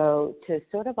 So to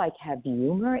sort of like have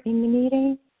humor in the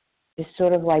meeting is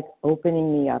sort of like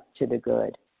opening me up to the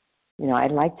good. You know,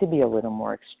 I'd like to be a little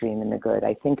more extreme in the good.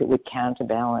 I think it would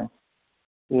counterbalance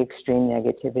the extreme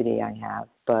negativity I have.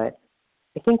 But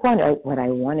I think what I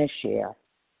want to share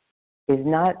is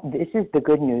this is the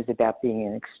good news about being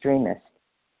an extremist,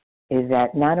 is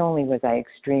that not only was I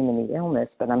extreme in the illness,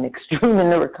 but I'm extreme in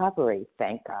the recovery,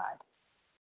 thank God.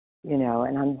 You know,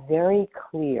 and I'm very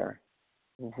clear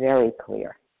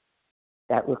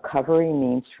that recovery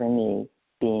means for me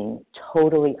being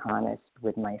totally honest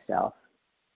with myself.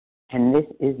 And this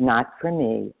is not for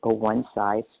me a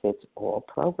one-size-fits-all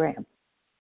program.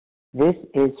 This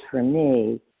is for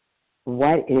me,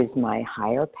 what is my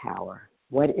higher power?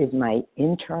 What is my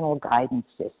internal guidance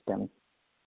system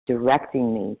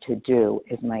directing me to do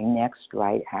as my next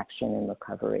right action in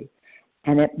recovery?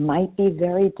 And it might be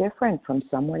very different from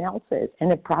someone else's,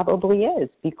 and it probably is,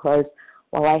 because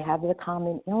while I have the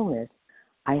common illness,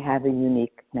 I have a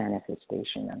unique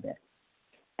manifestation of it.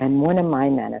 And one of my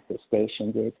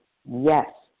manifestations is yes.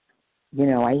 You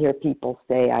know, I hear people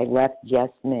say, I left yes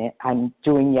man, I'm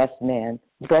doing yes man.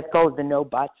 Let go of the no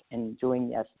buts and doing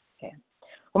yes man.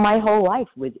 Well, my whole life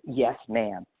was yes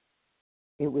ma'am.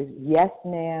 It was yes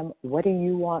ma'am, what do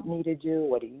you want me to do?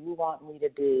 What do you want me to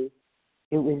be?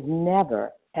 It was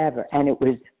never, ever, and it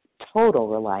was total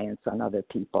reliance on other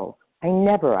people. I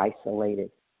never isolated.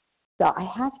 So I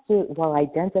have to, while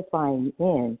identifying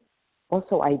in,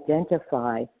 also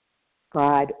identify,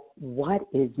 God, what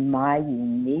is my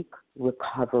unique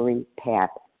recovery path?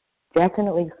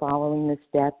 Definitely following the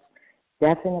steps,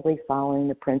 definitely following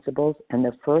the principles. And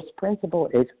the first principle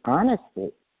is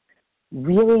honesty,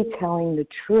 really telling the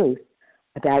truth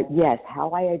about, yes,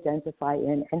 how I identify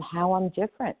in and how I'm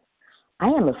different. I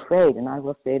am afraid, and I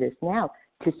will say this now,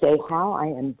 to say how I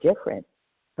am different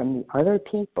from the other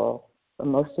people, from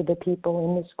most of the people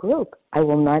in this group. I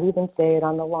will not even say it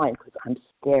on the line because I'm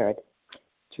scared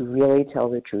to really tell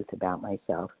the truth about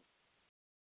myself.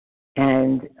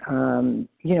 And,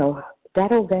 you know,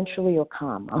 that eventually will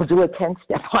come. I'll do a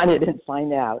 10-step on it and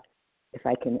find out if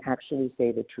I can actually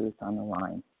say the truth on the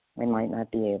line. I might not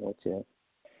be able to.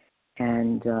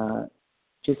 And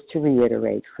just to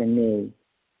reiterate, for me,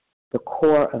 the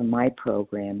core of my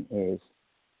program is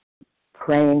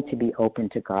praying to be open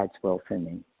to God's will for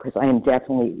me, because I am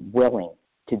definitely willing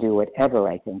to do whatever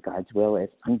I think God's will is.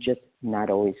 I'm just not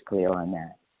always clear on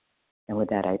that. And with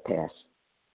that, I pass.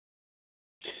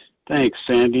 Thanks,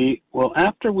 Sandy. Well,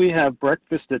 after we have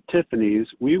breakfast at Tiffany's,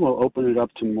 we will open it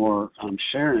up to more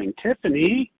sharing.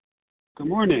 Tiffany, good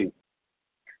morning.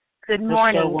 Good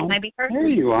morning. Can I be heard? There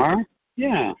you are.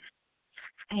 Yeah.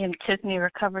 I am Tiffany,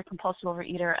 recovered compulsive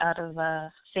overeater out of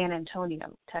San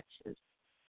Antonio, Texas.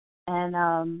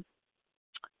 And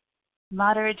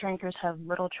moderate drinkers have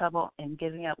little trouble in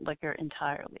giving up liquor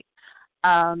entirely.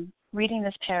 Reading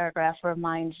this paragraph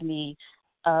reminds me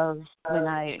of when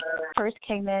I first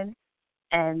came in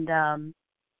and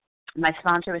my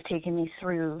sponsor was taking me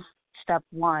through step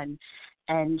 1,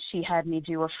 and she had me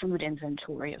do a food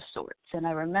inventory of sorts. And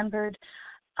I remembered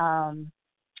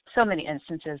so many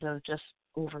instances of just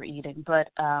overeating, but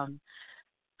I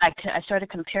started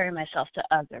comparing myself to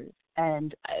others,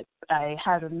 and I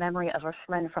had a memory of a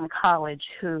friend from college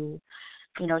who,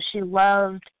 she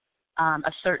loved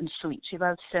a certain sweet. She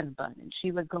loved Cinnabon, and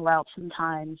she would go out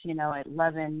sometimes, at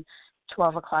 11,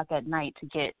 12 o'clock at night to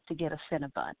get a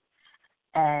Cinnabon.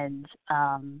 And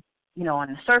on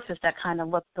the surface, that kind of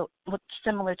looked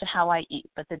similar to how I eat.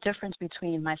 But the difference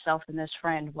between myself and this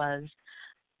friend was,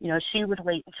 she would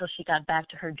wait until she got back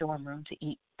to her dorm room to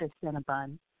eat the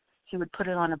Cinnabon. She would put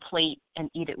it on a plate and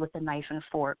eat it with a knife and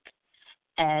fork.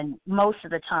 And most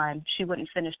of the time, she wouldn't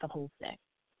finish the whole thing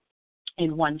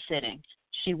in one sitting.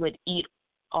 She would eat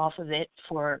off of it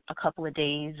for a couple of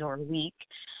days or a week.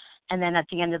 And then at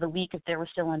the end of the week, if there was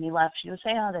still any left, she would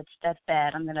say, "Oh, that's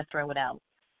bad. I'm going to throw it out."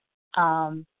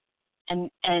 And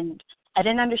I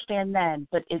didn't understand then,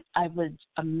 but I was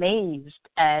amazed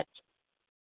at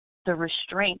the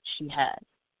restraint she had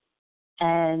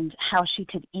and how she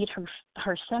could eat her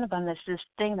Cinnabon. That's this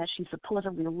thing that she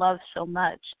supposedly loves so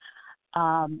much,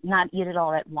 not eat it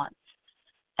all at once.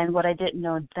 And what I didn't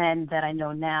know then that I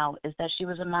know now is that she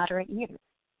was a moderate eater.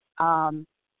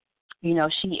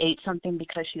 She ate something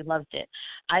because she loved it.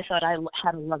 I thought I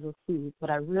had a love of food. What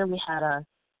I really had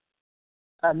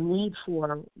a need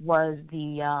for was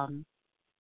the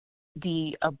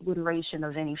obliteration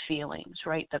of any feelings,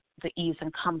 right? The ease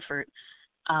and comfort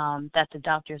that the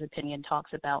doctor's opinion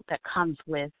talks about that comes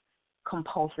with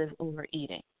compulsive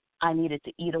overeating. I needed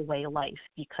to eat away life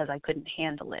because I couldn't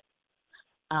handle it.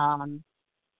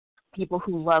 People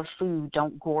who love food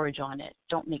don't gorge on it,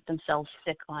 don't make themselves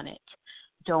sick on it,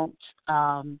 don't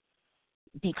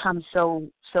become so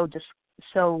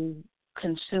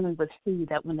consumed with food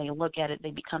that when they look at it,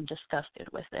 they become disgusted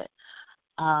with it.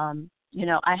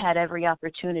 I had every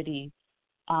opportunity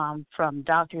from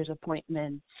doctor's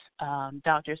appointments,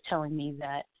 doctors telling me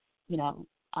that,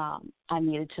 I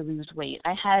needed to lose weight.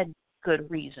 I had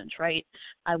good reasons, right?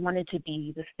 I wanted to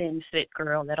be the thin, fit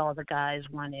girl that all the guys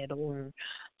wanted, or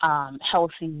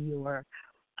healthy, or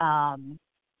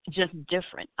just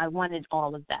different. I wanted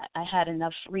all of that. I had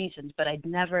enough reasons, but I'd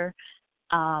never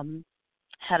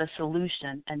had a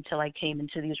solution until I came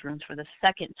into these rooms for the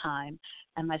second time,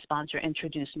 and my sponsor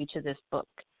introduced me to this book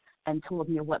and told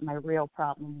me what my real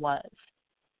problem was.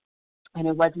 And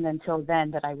it wasn't until then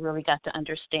that I really got to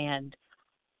understand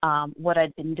what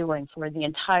I'd been doing for the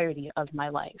entirety of my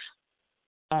life,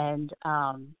 and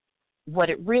what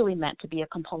it really meant to be a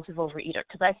compulsive overeater.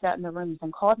 Because I sat in the rooms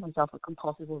and called myself a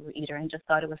compulsive overeater and just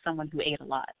thought it was someone who ate a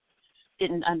lot.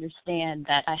 Didn't understand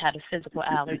that I had a physical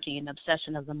allergy, an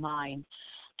obsession of the mind,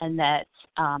 and that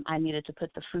I needed to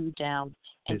put the food down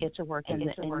and get to work in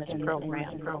this program.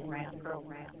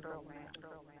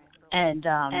 And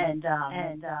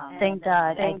thank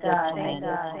God I did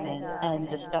and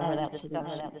discover that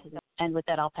solution. And with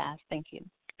that, I'll pass. Thank you.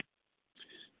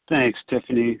 Thanks,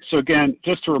 Tiffany. So again,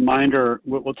 just a reminder,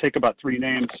 we'll take about 3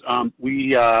 names.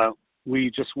 We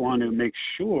just want to make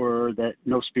sure that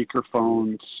no speaker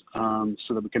phones, so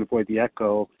that we can avoid the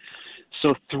echo.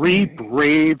 So 3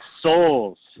 brave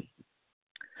souls.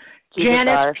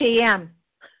 Janice PM.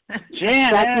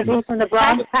 Janice. Jackie B from the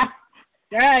Bronx.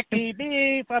 Jackie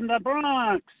B from the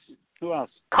Bronx. Who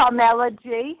else? Carmela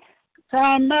G.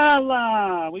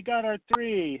 Carmela. We got our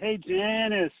 3. Hey,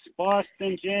 Janice.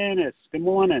 Boston Janice. Good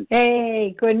morning.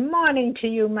 Hey, good morning to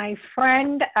you, my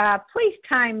friend. Please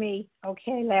time me.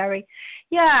 Okay, Larry.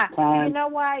 Yeah, Time. You know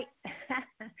why?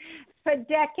 For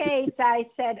decades I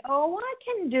said, oh, I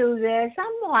can do this.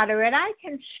 I'm moderate. I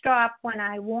can stop when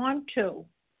I want to.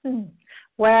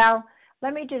 Well,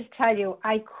 let me just tell you,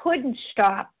 I couldn't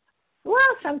stop.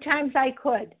 Well, sometimes I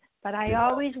could, but I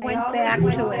always went back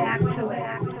to it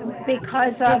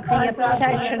because of the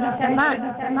obsession of the mind.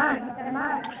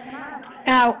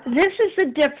 Now, this is the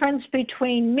difference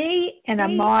between me and a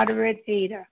moderate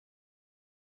eater.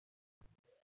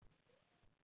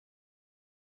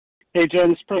 Hey,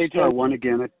 Janice, press star 1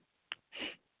 again.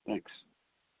 Thanks.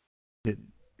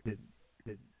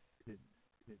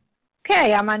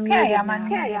 Okay, I'm unmuted. I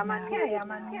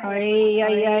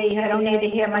don't need to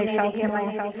hear myself.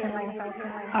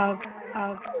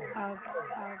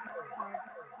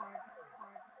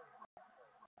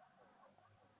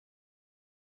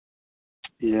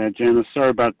 Yeah, Janice, sorry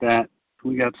about that.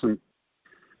 We got some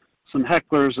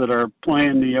hecklers that are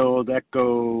playing the old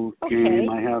echo game.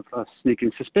 I have a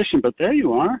sneaking suspicion, but there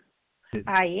you are.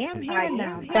 I am here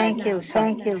now. Thank you.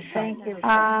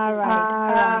 All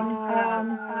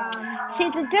right. See,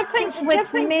 the difference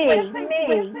with me,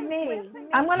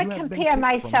 I'm going to compare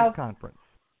myself.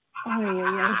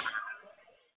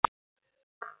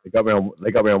 They got me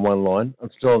on 1 line. I'm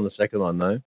still on the second line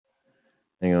though.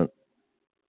 Hang on.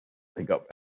 They go.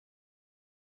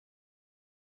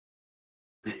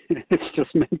 It's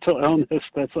just mental illness.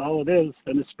 That's all it is.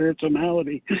 And a spiritual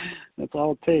malady. That's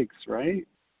all it takes, right?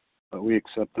 But we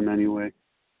accept them anyway.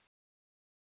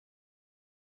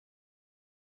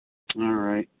 All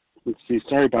right. Let's see.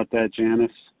 Sorry about that,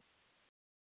 Janice.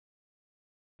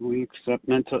 We accept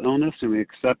mental illness and we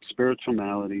accept spiritual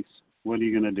maladies. What are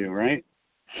you going to do, right?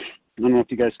 I don't know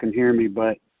if you guys can hear me,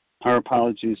 but our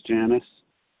apologies, Janice.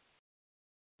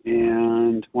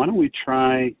 And why don't we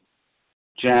try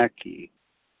Jackie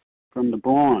from the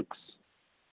Bronx?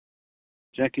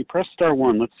 Jackie, press star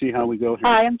 1. Let's see how we go here.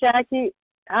 Hi, I'm Jackie.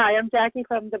 Hi, I'm Jackie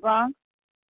from the Bronx.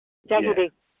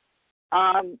 Jackie.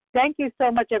 Yeah. Thank you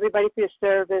so much, everybody, for your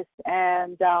service.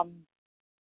 And,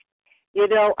 you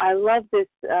know, I love this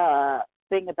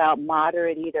thing about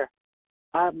moderate eater.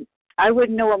 I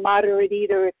wouldn't know a moderate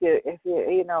eater if it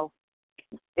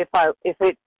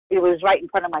was right in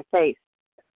front of my face.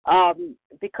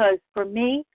 Because for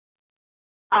me,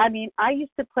 I mean, I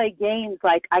used to play games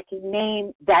like I can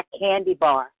name that candy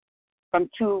bar from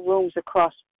 2 rooms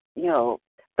across, the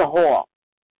hall.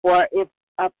 Or if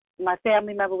my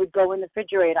family member would go in the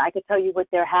refrigerator, I could tell you what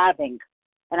they're having,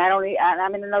 and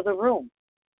I'm in another room.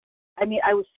 I mean,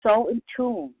 I was so in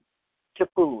tune to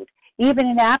food, even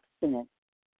in abstinence,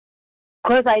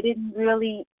 because I didn't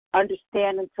really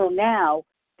understand until now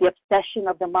the obsession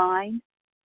of the mind.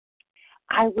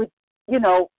 I would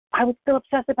still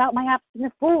obsess about my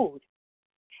abstinent food.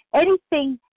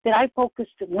 Anything that I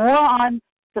focused more on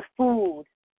the food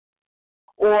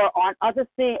or on other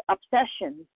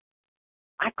obsessions,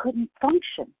 I couldn't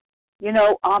function.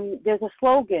 There's a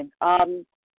slogan, don't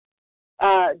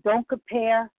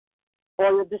compare or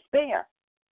you'll despair.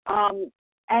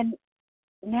 And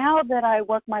now that I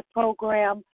work my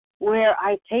program where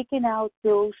I've taken out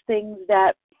those things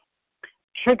that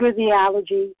trigger the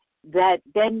allergy, that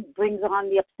then brings on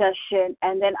the obsession,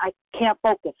 and then I can't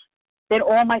focus. Then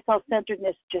all my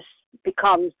self-centeredness just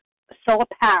becomes so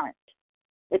apparent.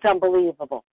 It's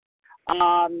unbelievable.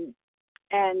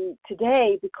 And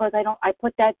today, because I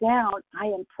put that down, I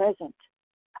am present.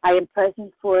 I am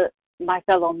present for my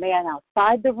fellow man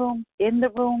outside the room, in the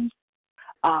room.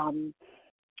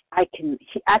 I can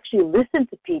actually listen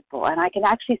to people, and I can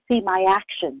actually see my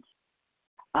actions.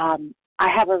 I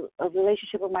have a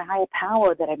relationship with my higher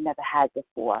power that I've never had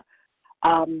before.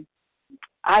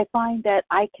 I find that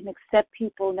I can accept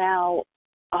people now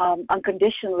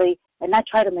unconditionally and not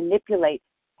try to manipulate.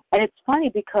 And it's funny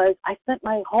because I spent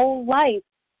my whole life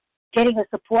getting a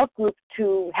support group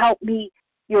to help me,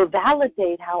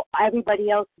 validate how everybody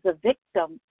else is a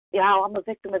victim, how I'm a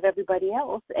victim of everybody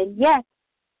else. And yet,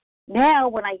 now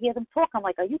when I hear them talk, I'm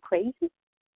like, are you crazy?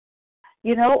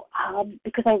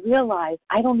 Because I realize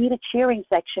I don't need a cheering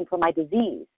section for my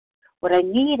disease. What I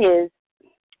need is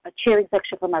a cheering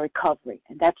section for my recovery,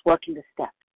 and that's working the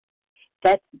steps.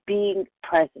 That's being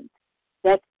present.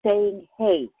 That's saying,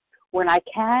 hey, when I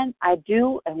can, I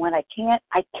do, and when I can't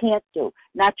do.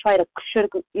 Not try to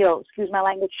excuse my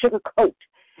language, sugarcoat,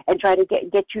 and try to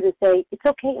get you to say, it's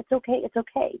okay, it's okay, it's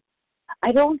okay.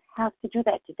 I don't have to do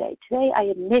that today. Today I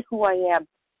admit who I am.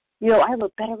 I have a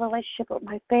better relationship with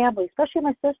my family, especially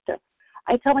my sister.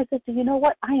 I tell my sister, you know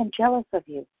what? I am jealous of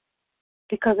you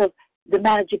because of the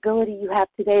manageability you have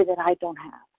today that I don't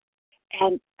have.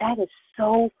 And that is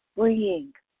so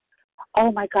freeing.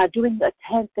 Oh, my God, doing the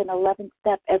 10th and 11th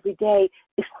step every day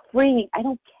is freeing. I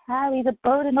don't carry the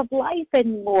burden of life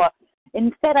anymore.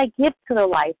 Instead, I give to the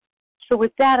life. So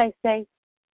with that, I say,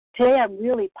 today I'm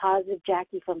really positive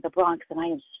Jackie from the Bronx, and I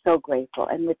am so grateful.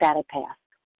 And with that, I pass.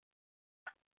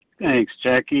 Thanks,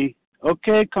 Jackie.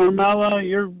 Okay, Carmela,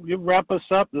 you wrap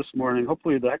us up this morning.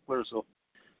 Hopefully the hecklers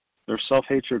their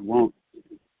self-hatred won't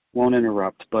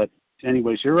interrupt. But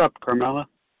anyways, you're up, Carmela.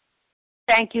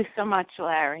 Thank you so much,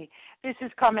 Larry. This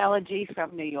is Carmela G.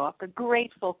 from New York, a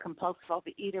grateful compulsive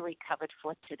overeater recovered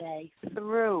for today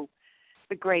through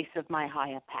the grace of my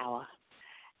higher power.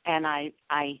 And I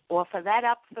offer that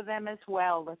up for them as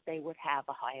well, that they would have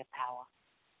a higher power.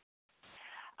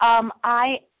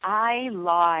 I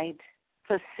lied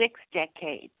for 6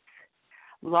 decades,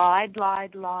 lied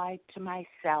to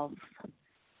myself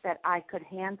that I could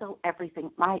handle everything.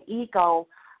 My ego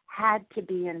had to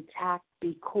be intact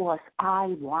because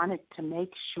I wanted to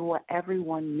make sure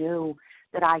everyone knew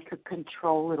that I could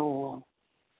control it all.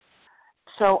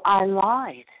 So I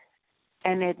lied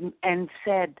and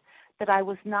said that I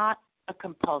was not a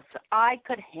compulsive. I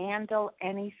could handle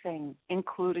anything,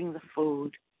 including the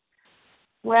food.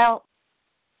 Well,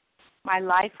 my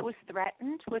life was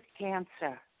threatened with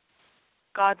cancer.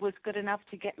 God was good enough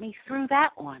to get me through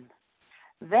that one.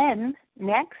 Then,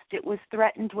 next, it was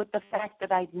threatened with the fact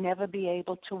that I'd never be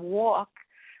able to walk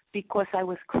because I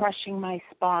was crushing my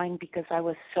spine because I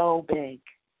was so big.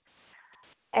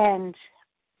 And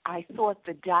I thought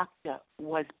the doctor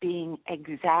was being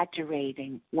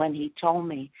exaggerating when he told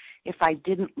me if I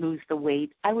didn't lose the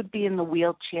weight, I would be in the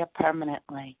wheelchair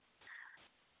permanently.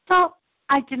 So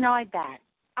I denied that.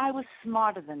 I was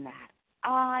smarter than that.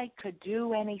 I could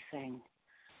do anything.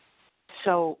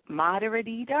 So, moderate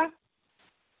eater?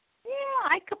 Yeah,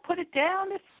 I could put it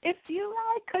down if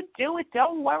I could do it.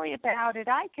 Don't worry about it.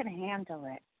 I can handle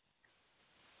it.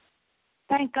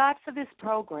 Thank God for this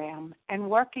program and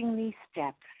working these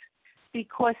steps,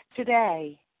 because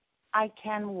today I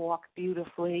can walk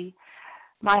beautifully.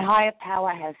 My higher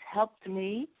power has helped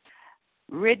me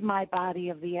rid my body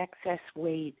of the excess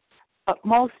weight, but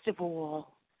most of all,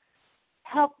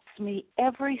 helps me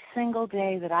every single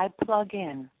day that I plug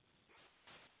in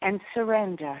and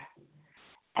surrender.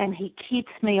 And he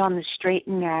keeps me on the straight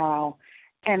and narrow,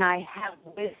 and I have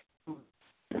wisdom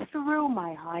through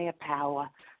my higher power,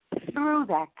 through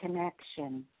that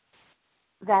connection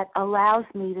that allows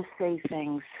me to say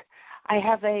things. I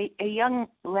have a young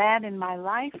lad in my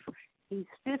life. He's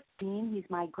 15. He's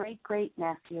my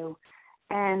great-great-nephew,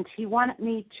 and he wanted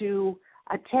me to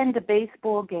attend a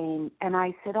baseball game, and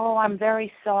I said, "Oh, I'm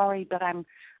very sorry, but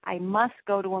I must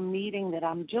go to a meeting that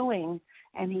I'm doing."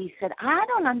 And he said, "I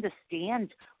don't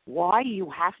understand why you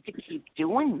have to keep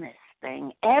doing this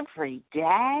thing every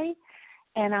day."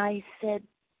 And I said,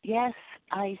 "Yes,"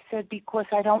 I said, "because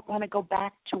I don't want to go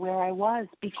back to where I was,"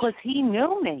 because he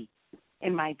knew me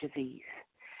in my disease.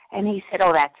 And he said,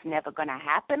 "Oh, that's never going to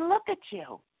happen. Look at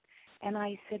you." And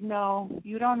I said, "No,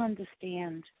 you don't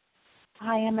understand.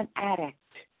 I am an addict."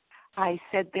 I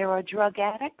said, "There are drug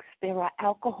addicts, there are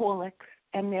alcoholics,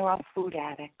 and there are food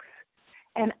addicts.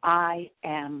 And I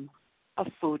am a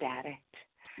food addict.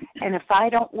 And if I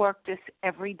don't work this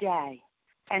every day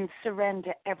and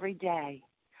surrender every day,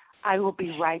 I will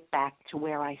be right back to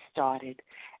where I started."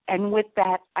 And with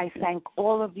that, I thank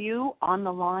all of you on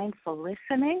the line for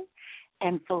listening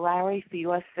and for Larry for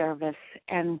your service.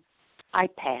 And I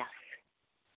pass.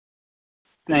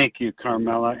 Thank you,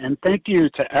 Carmela. And thank you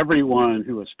to everyone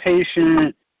who was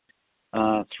patient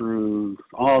through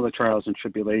all the trials and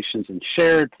tribulations and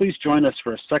shared. Please join us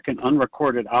for a second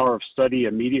unrecorded hour of study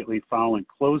immediately following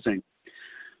closing.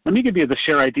 Let me give you the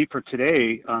share ID for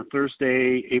today,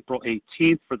 Thursday, April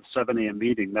 18th for the 7 a.m.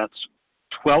 meeting. That's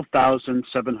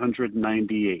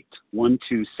 12,798,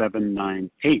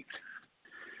 12798.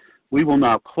 We will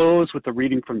now close with a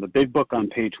reading from the Big Book on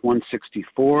page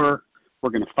 164. We're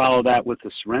going to follow that with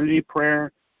the Serenity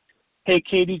Prayer. Hey,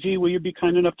 KDG, will you be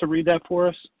kind enough to read that for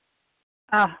us?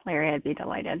 Oh, Larry, I'd be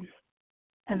delighted.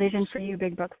 A Vision for You,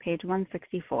 Big Book, page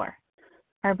 164.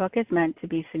 Our book is meant to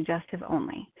be suggestive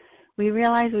only. We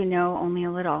realize we know only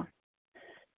a little.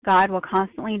 God will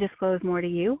constantly disclose more to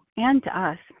you and to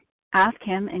us. Ask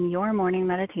Him in your morning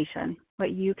meditation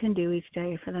what you can do each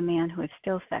day for the man who is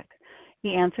still sick.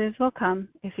 The answers will come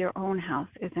if your own house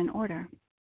is in order.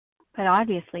 But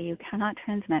obviously, you cannot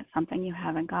transmit something you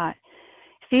haven't got.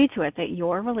 See to it that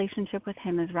your relationship with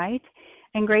Him is right,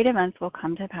 and great events will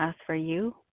come to pass for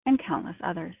you and countless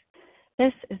others.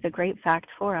 This is the great fact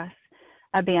for us.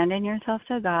 Abandon yourself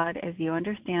to God as you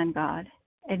understand God.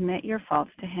 Admit your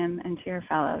faults to Him and to your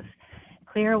fellows.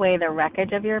 Clear away the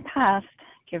wreckage of your past.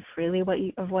 Give freely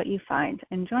of what you find,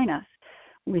 and join us.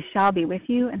 We shall be with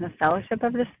you in the fellowship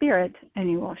of the Spirit,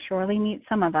 and you will surely meet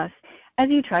some of us as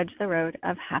you trudge the road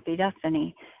of happy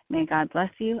destiny. May God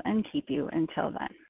bless you and keep you until then.